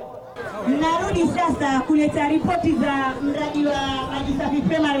Bofu Ward. Narudi sasa kuleta ripoti za mradi wa Maji Safi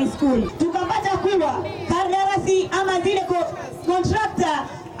Primary School. Tukapata kuwa kandarasi ama zile contractor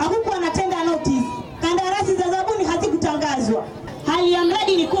hakukuwa na tender notice. Kandarasi za zabuni hazikutangazwa. Hali ya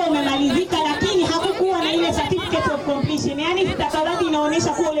mradi ilikuwa umemalizika, lakini hakukuwa na ile certificate of completion. Yaani stakabadhi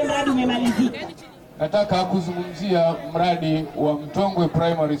inaonyesha kuwa ule mradi umemalizika. Nataka kuzungumzia mradi wa Mtongwe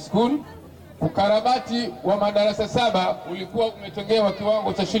Primary School. Ukarabati wa madarasa 7 ulikuwa umetengewa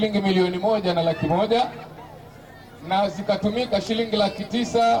kiwango cha shilingi 1,100,000 na zikatumika shilingi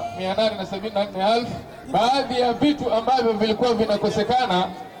 9,874,000. Baadhi ya vitu ambavyo vilikuwa vinakosekana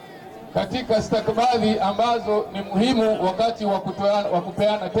katika stakabadhi ambazo ni muhimu wakati wa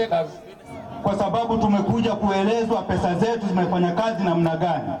kupeana tenders, kwa sababu tumekuja kuelezwa pesa zetu zimefanya kazi namna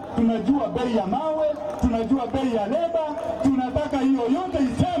gani. Tunajua bei ya mawe, tunajua bei ya leba, tunataka hiyo yote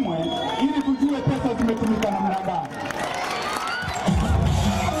isemwe ili tujue pesa zimetumika namna gani.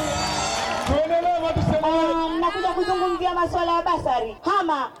 Nakuja kuzungumzia masuala ya basari.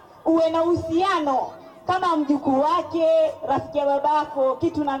 Kama uwe na uhusiano kama mjukuu wake, rafiki ya babako,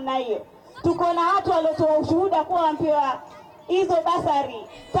 kitu namna hiyo. Tuko na watu waliotoa ushuhuda kuwa wampewa hizo basari.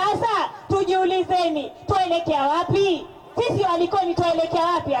 Sasa tujiulizeni, tuelekea wapi? Sisi walikoni tuelekea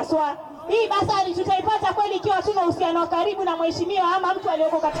wapi aswa? Hii basari tutaipata kweli ikiwa tuna uhusiano wa karibu na mheshimiwa ama mtu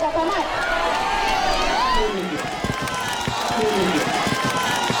aliyoko katika kamati?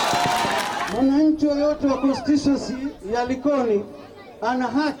 Mwananchi yoyote wa constituency ya Likoni ana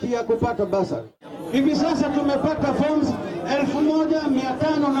haki ya kupata basari. Hivi sasa tumepata forms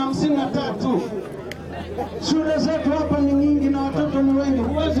 1,553. Shule zetu hapa ni nyingi na watoto ni wengi.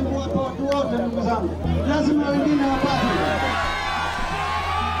 Huwezi kuwapa watu wote, ndugu zangu. Lazima wengine wapate.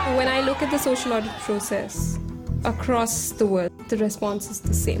 When I look at the social audit process across the world, the response is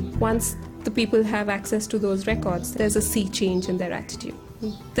the same. Once the people have access to those records, there's a sea change in their attitude.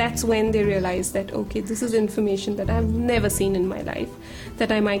 That's when they realize that, okay, this is information that I've never seen in my life,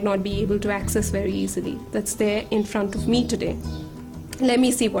 that I might not be able to access very easily. That's there in front of me today. Let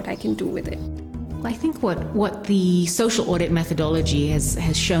me see what I can do with it. I think what the social audit methodology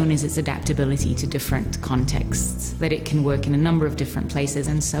has shown is its adaptability to different contexts, that it can work in a number of different places.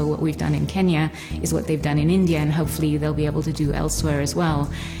 And so what we've done in Kenya is what they've done in India, and hopefully they'll be able to do elsewhere as well.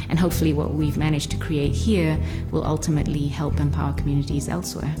 And hopefully what we've managed to create here will ultimately help empower communities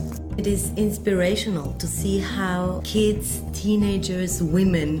elsewhere. It is inspirational to see how kids, teenagers,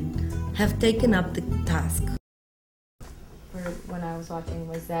 women have taken up the task. When I was watching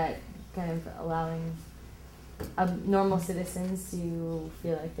was that kind of allowing normal citizens to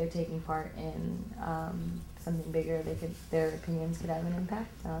feel like they're taking part in something bigger. Their opinions could have an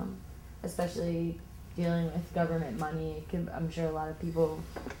impact, especially dealing with government money. I'm sure a lot of people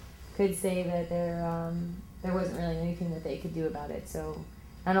could say that there wasn't really anything that they could do about it. So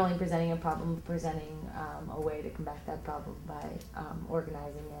not only presenting a problem, but presenting a way to combat that problem by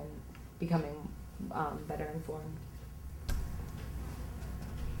organizing and becoming better informed.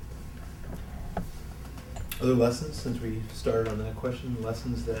 Other lessons, since we started on that question,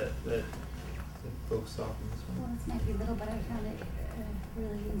 lessons that folks saw from this one? Well, this might be a little, but I found it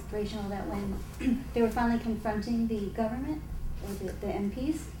really inspirational that when they were finally confronting the government, or the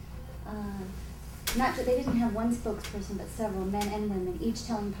MPs, not that they didn't have one spokesperson, but several, men and women, each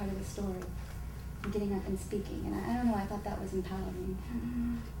telling part of the story, and getting up and speaking. And I don't know, I thought that was empowering.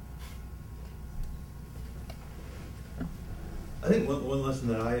 I think one lesson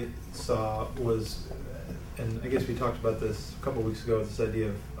that I saw was, and I guess we talked about this a couple of weeks ago, this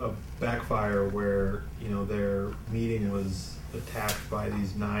idea of backfire, where their meeting was attacked by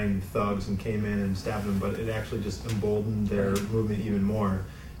these 9 thugs and came in and stabbed them, but it actually just emboldened their movement even more,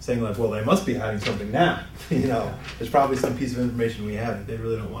 saying like, well, they must be hiding something now. There's probably some piece of information we have that they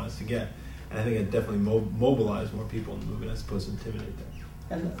really don't want us to get. And I think it definitely mobilized more people in the movement as opposed to intimidate them.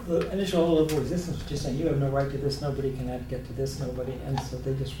 And the initial level of resistance was just saying, you have no right to this, nobody can get to this, nobody. And so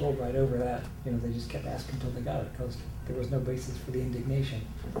they just rolled right over that. You know, they just kept asking until they got it because there was no basis for the indignation.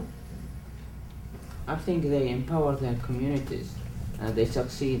 I think they empower their communities. They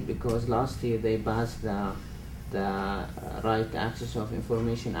succeed because last year they passed the Right to Access of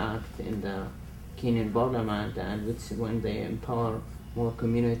Information Act in the Kenyan parliament, and which when they empower more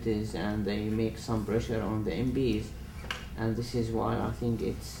communities and they make some pressure on the MPs. And this is why I think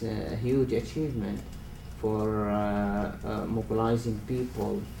it's a huge achievement for mobilizing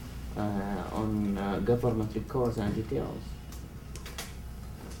people on government records and details.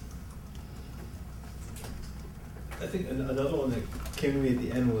 I think another one that came to me at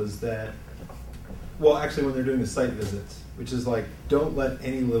the end was that, well, actually when they're doing the site visits, which is like, don't let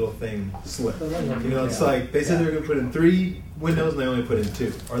any little thing slip. You know, it's like, they said they were going to put in 3 windows and they only put in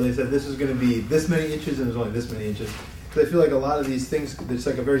 2. Or they said this is going to be this many inches and there's only this many inches. Because I feel like a lot of these things, it's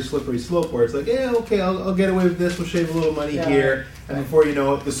like a very slippery slope where it's like, yeah, okay, I'll get away with this, we'll shave a little money here. And before you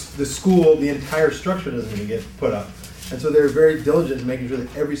know it, the school, the entire structure doesn't even get put up. And so they were very diligent in making sure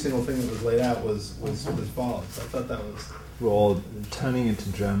that every single thing that was laid out was followed. So I thought that was... We're all turning into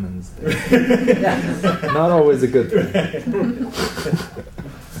Germans. Not always a good thing.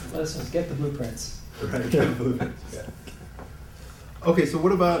 Let's just get the blueprints. Right, get the blueprints, yeah. Okay, so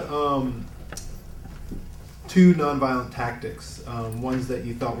what about 2 nonviolent tactics, ones that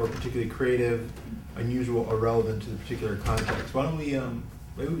you thought were particularly creative, unusual, or relevant to the particular context? Why don't we,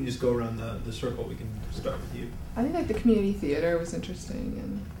 maybe we just go around the circle. We can start with you. I think like the community theater was interesting,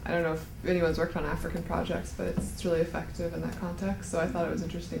 and I don't know if anyone's worked on African projects, but it's really effective in that context. So I thought it was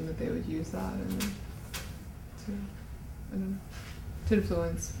interesting that they would use that and to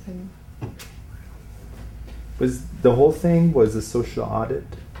influence. And was the whole thing was a social audit,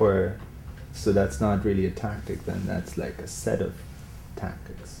 or so that's not really a tactic? Then that's like a set of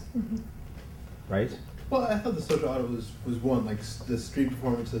tactics, right? Well, I thought the social audit was one. Like the street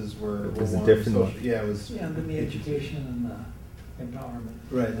performances were was one. A different one. Yeah, it was. Yeah, and then the education and the empowerment.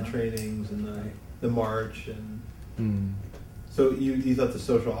 Right, the trainings and the march and. So you thought the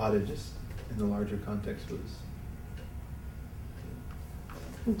social audit just in the larger context was.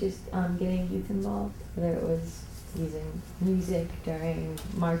 Just getting youth involved, whether it was using music during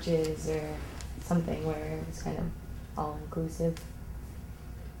marches or something where it was kind of all inclusive.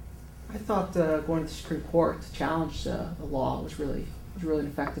 I thought going to the Supreme Court to challenge the law was really an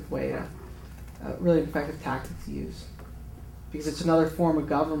effective way really an effective tactic to use, because it's another form of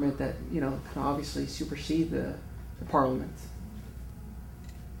government that can obviously supersede the parliament.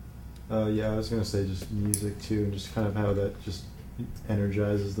 Yeah, I was going to say just music too, and just kind of how that just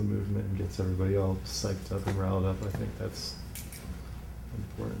energizes the movement and gets everybody all psyched up and riled up. I think that's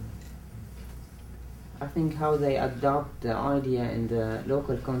important. I think how they adopt the idea in the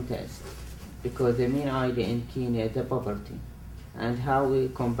local context, because the main idea in Kenya is the poverty, and how we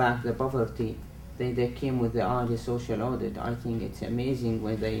combat the poverty. They came with the idea social audit. I think it's amazing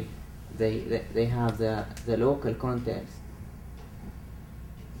when they have the local context.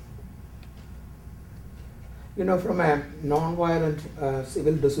 From a non-violent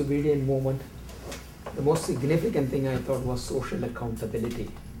civil disobedience movement, the most significant thing I thought was social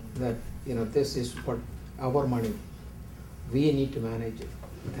accountability. That this is what our money, we need to manage it,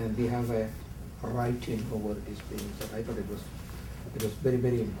 and we have a right to know what it is being. So I thought it was very,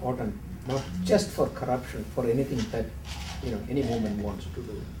 very important, not just for corruption, for anything that any movement wants to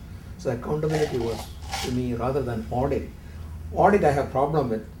do. So accountability was, to me, rather than audit. Audit I have problem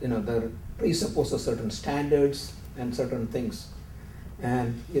with. There presupposes certain standards and certain things,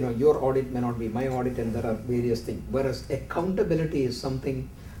 and your audit may not be my audit, and there are various things. Whereas accountability is something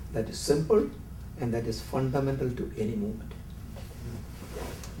that is simple and that is fundamental to any movement.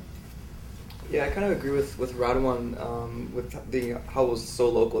 Yeah, I kind of agree with Radwan with how it was so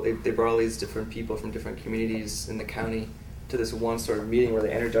local. They brought all these different people from different communities in the county to this one sort of meeting where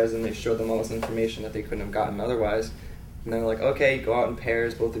they energized them. They showed them all this information that they couldn't have gotten otherwise. And they're like, okay, go out in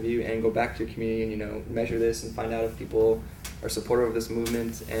pairs, both of you, and go back to your community and, measure this and find out if people are supportive of this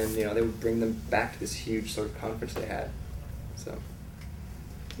movement. And, they would bring them back to this huge sort of conference they had. So.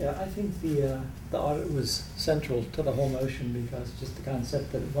 Yeah, I think the audit was central to the whole notion, because just the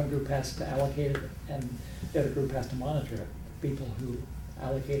concept that one group has to allocate it and the other group has to monitor it. People who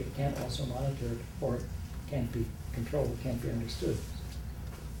allocate it can't also monitor it, or it can't be controlled, it can't be understood.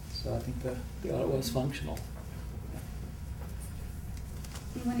 So I think the audit was functional.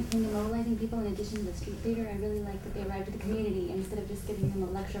 When it came to mobilizing people, in addition to the street theater, I really liked that they arrived at the community, and instead of just giving them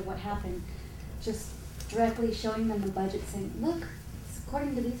a lecture of what happened, just directly showing them the budget, saying, look,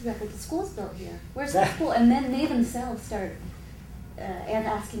 according to these records, the school's built here. Where's the school? And then they themselves start and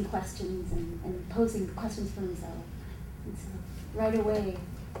asking questions and posing questions for themselves. And so right away,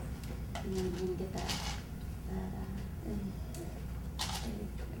 you know, you're going to get that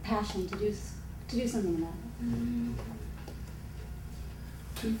passion to do something about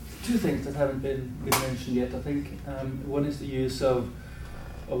it. Two things that haven't been mentioned yet, I think. One is the use of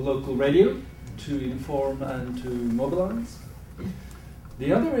local radio to inform and to mobilize.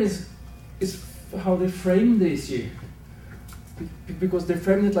 The other is how they frame the issue, because they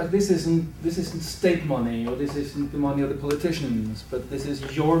frame it like this isn't state money, or this isn't the money of the politicians, but this is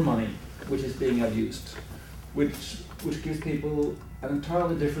your money which is being abused, which gives people an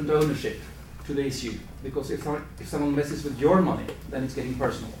entirely different ownership to the issue. Because if someone messes with your money, then it's getting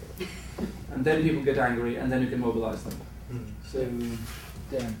personal, and then people get angry, and then you can mobilize them. So,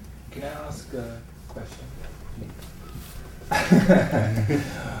 Dan, can I ask a question?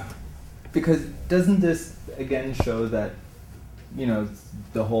 Because doesn't this again show that, you know,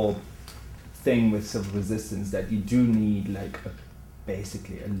 the whole thing with civil resistance, that you do need like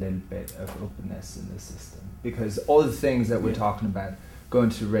basically a little bit of openness in the system? Because all the things that we're talking about, going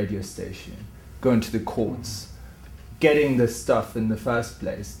to the radio station, going to the courts, getting the stuff in the first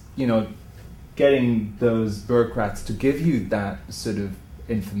place, you know, getting those bureaucrats to give you that sort of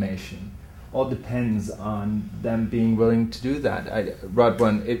information, all depends on them being willing to do that.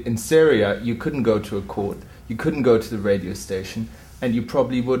 Radwan, in Syria, you couldn't go to a court, you couldn't go to the radio station, and you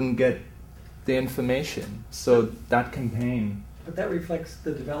probably wouldn't get the information. So that campaign... But that reflects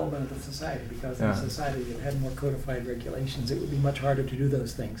the development of the society, because in a society that had more codified regulations, it would be much harder to do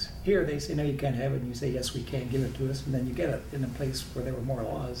those things. Here they say, no, you can't have it, and you say, yes, we can, give it to us, and then you get it in a place where there were more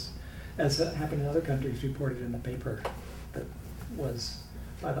laws. As happened in other countries, reported in the paper that was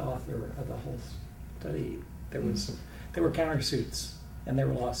by the author of the whole study. There were countersuits, and there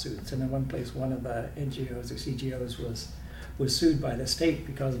were lawsuits, and in one place, one of the NGOs or CGOs was sued by the state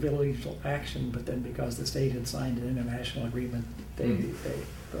because of illegal action, but then because the state had signed an international agreement, the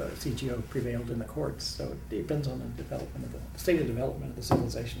CGO prevailed in the courts. So it depends on the development of the state of development of the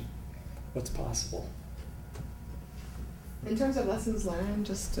civilization, what's possible. In terms of lessons learned,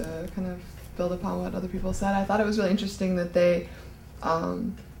 just to kind of build upon what other people said, I thought it was really interesting that they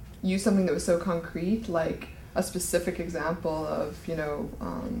used something that was so concrete, like a specific example of, you know,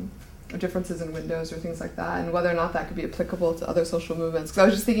 differences in windows or things like that, and whether or not that could be applicable to other social movements. Because I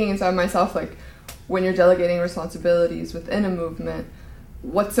was just thinking inside myself, like, when you're delegating responsibilities within a movement,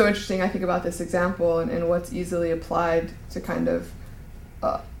 what's so interesting, I think, about this example and what's easily applied to kind of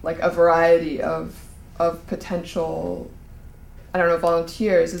like a variety of potential, I don't know,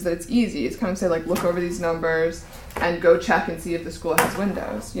 volunteers, is that it's easy. It's kind of say, like, look over these numbers and go check and see if the school has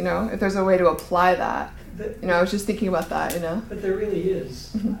windows, you know? If there's a way to apply that. You know, I was just thinking about that, you know? But there really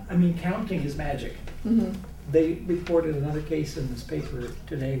is. I mean, counting is magic. They reported another case in this paper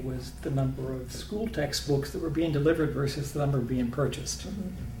today was the number of school textbooks that were being delivered versus the number being purchased.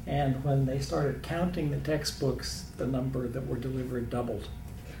 And when they started counting the textbooks, the number that were delivered doubled.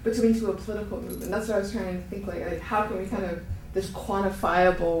 But to me, to a political movement, that's what I was trying to think, like how can we kind of, this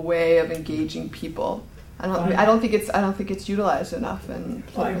quantifiable way of engaging people? I don't think it's utilized enough. And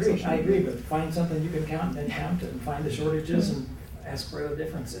I agree, but find something you can count and then count it and find the shortages and ask where the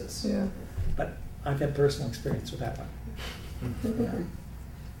difference is. Yeah. But I've had personal experience with that one.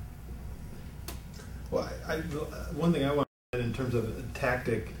 Well, one thing I want to add in terms of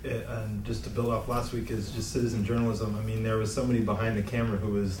tactic, and just to build off last week, is just citizen journalism. I mean, there was somebody behind the camera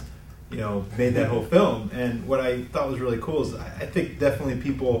who was, you know, made that whole film. And what I thought was really cool is I think definitely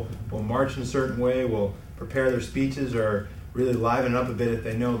people will march in a certain way, will prepare their speeches, or really liven up a bit if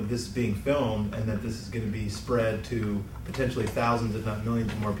they know that this is being filmed and that this is going to be spread to potentially thousands, if not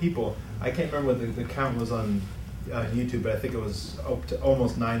millions, more people. I can't remember what the count was on YouTube, but I think it was up to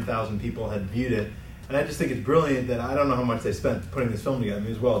almost 9,000 people had viewed it. And I just think it's brilliant that I don't know how much they spent putting this film together. I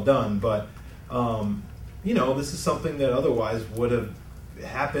mean, it was well done, but you know, this is something that otherwise would have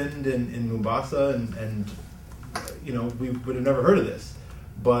happened in Mombasa, and you know, we would have never heard of this.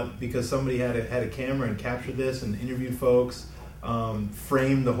 But because somebody had a camera and captured this and interviewed folks,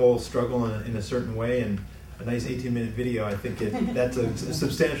 framed the whole struggle in a certain way, and a nice 18-minute video, I think that's a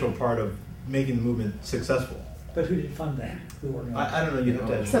substantial part of making the movement successful. But who did fund that? Who organized? I don't know. You have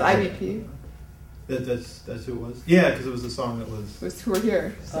to. It's at IVP. That's who it was. Yeah, because it was the song that was. It was who were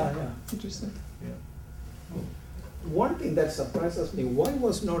here. So. Yeah. Interesting. Yeah. One thing that surprises me, why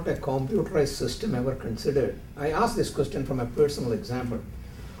was not a computerized system ever considered? I asked this question from a personal example.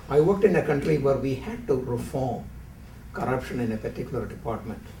 I worked in a country where we had to reform corruption in a particular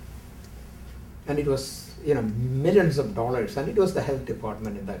department. And it was, you know, millions of dollars, and it was the health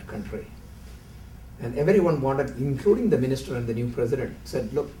department in that country. And everyone wanted, including the minister and the new president,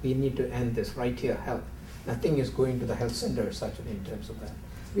 said, look, we need to end this right here, health. Nothing is going to the health centers actually in terms of that.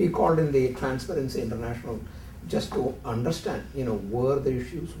 We called in the Transparency International just to understand, where the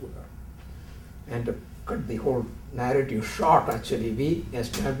issues were. And to cut the whole narrative short, actually, we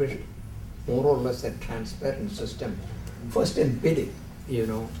established more or less a transparent system. First in bidding,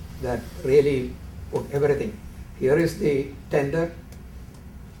 that really put everything. Here is the tender,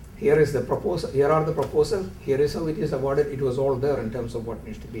 here is the proposal, here are the proposals, here is how it is awarded. It was all there in terms of what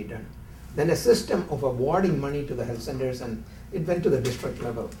needs to be done. Then a system of awarding money to the health centers, and it went to the district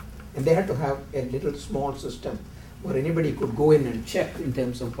level. And they had to have a little small system where anybody could go in and check in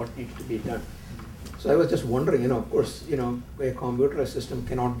terms of what needs to be done. So I was just wondering, of course, a computerized system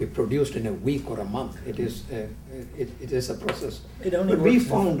cannot be produced in a week or a month. It is a process. But we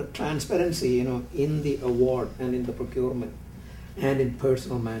found transparency, in the award and in the procurement and in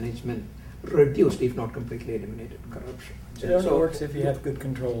personal management, reduced, if not completely eliminated, corruption. It only works if you have good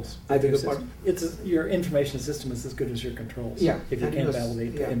controls. I beg your pardon? Your information system is as good as your controls. Yeah. If you can't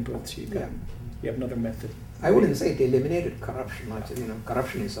validate the inputs, you have another method. I wouldn't say it eliminated corruption. Actually,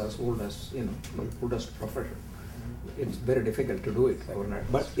 corruption is as old as oldest profession. It's very difficult to do it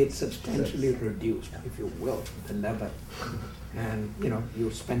overnight, but it's substantially reduced, if you will, the level. And you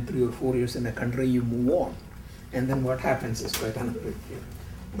spend 3 or 4 years in a country, you move on, and then what happens is quite another issue.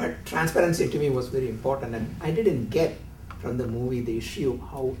 But transparency to me was very important, and I didn't get from the movie the issue of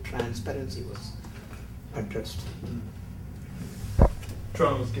how transparency was addressed.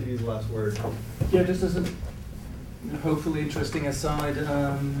 Tron, let's give you the last word. Yeah, just as a hopefully interesting aside,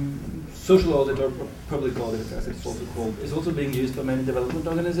 social audit or public audit, as it's also called, is also being used by many development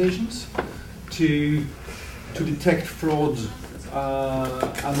organizations to detect fraud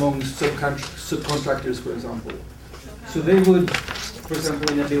among subcontractors, for example. So they would, for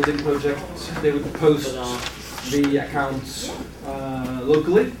example, in a building project, they would post the accounts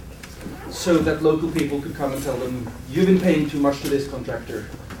locally, so that local people could come and tell them, you've been paying too much to this contractor.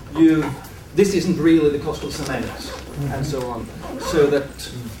 This isn't really the cost of cement, and so on. So that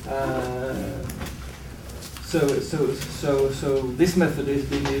so this method is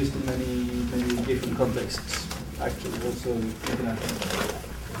being used in many different contexts, actually, also internationally.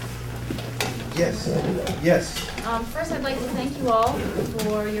 Yes. First, I'd like to thank you all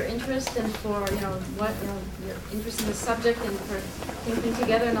for your interest and for your interest in the subject and for thinking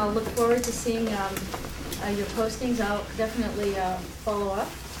together. And I'll look forward to seeing your postings. I'll definitely follow up.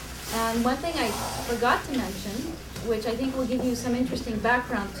 And one thing I forgot to mention, which I think will give you some interesting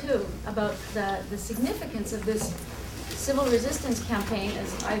background too, about the significance of this civil resistance campaign,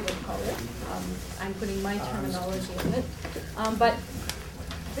 as I would call it. I'm putting my terminology on it. But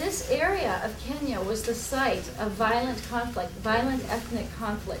this area of Kenya was the site of violent conflict, violent ethnic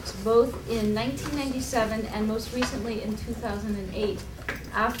conflicts, both in 1997 and most recently in 2008,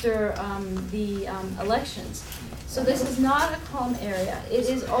 after the elections. So this is not a calm area. It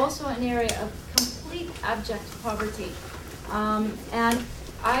is also an area of complete abject poverty. And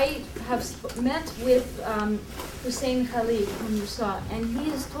I have met with Hussein Khalid, whom you saw, and he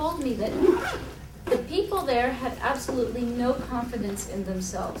has told me that the people there had absolutely no confidence in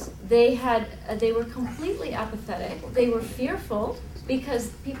themselves. They were completely apathetic. They were fearful because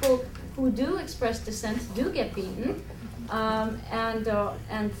people who do express dissent do get beaten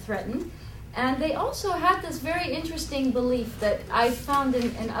and threatened. And they also had this very interesting belief that I found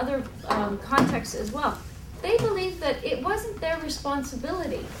in other contexts as well. They believed that it wasn't their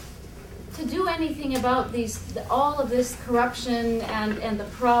responsibility to do anything about all of this corruption and the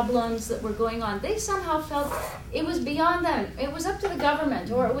problems that were going on. They somehow felt it was beyond them. It was up to the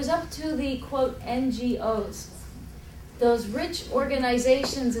government, or it was up to the, quote, NGOs, those rich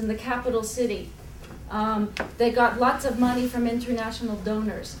organizations in the capital city. They got lots of money from international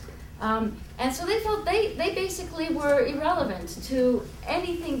donors. And so they felt they basically were irrelevant to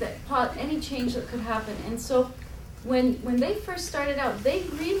anything any change that could happen. And so when they first started out, they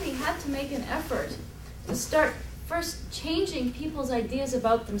really had to make an effort to start first changing people's ideas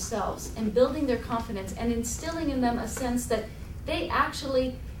about themselves and building their confidence and instilling in them a sense that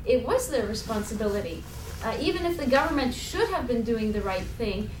it was their responsibility. Even if the government should have been doing the right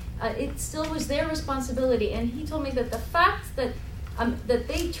thing, it still was their responsibility. And he told me that the fact that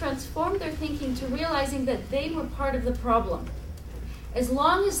they transformed their thinking to realizing that they were part of the problem. As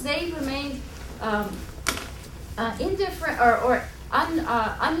long as they remained indifferent or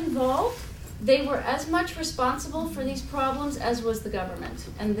uninvolved, they were as much responsible for these problems as was the government,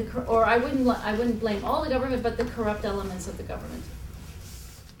 and I wouldn't blame all the government, but the corrupt elements of the government.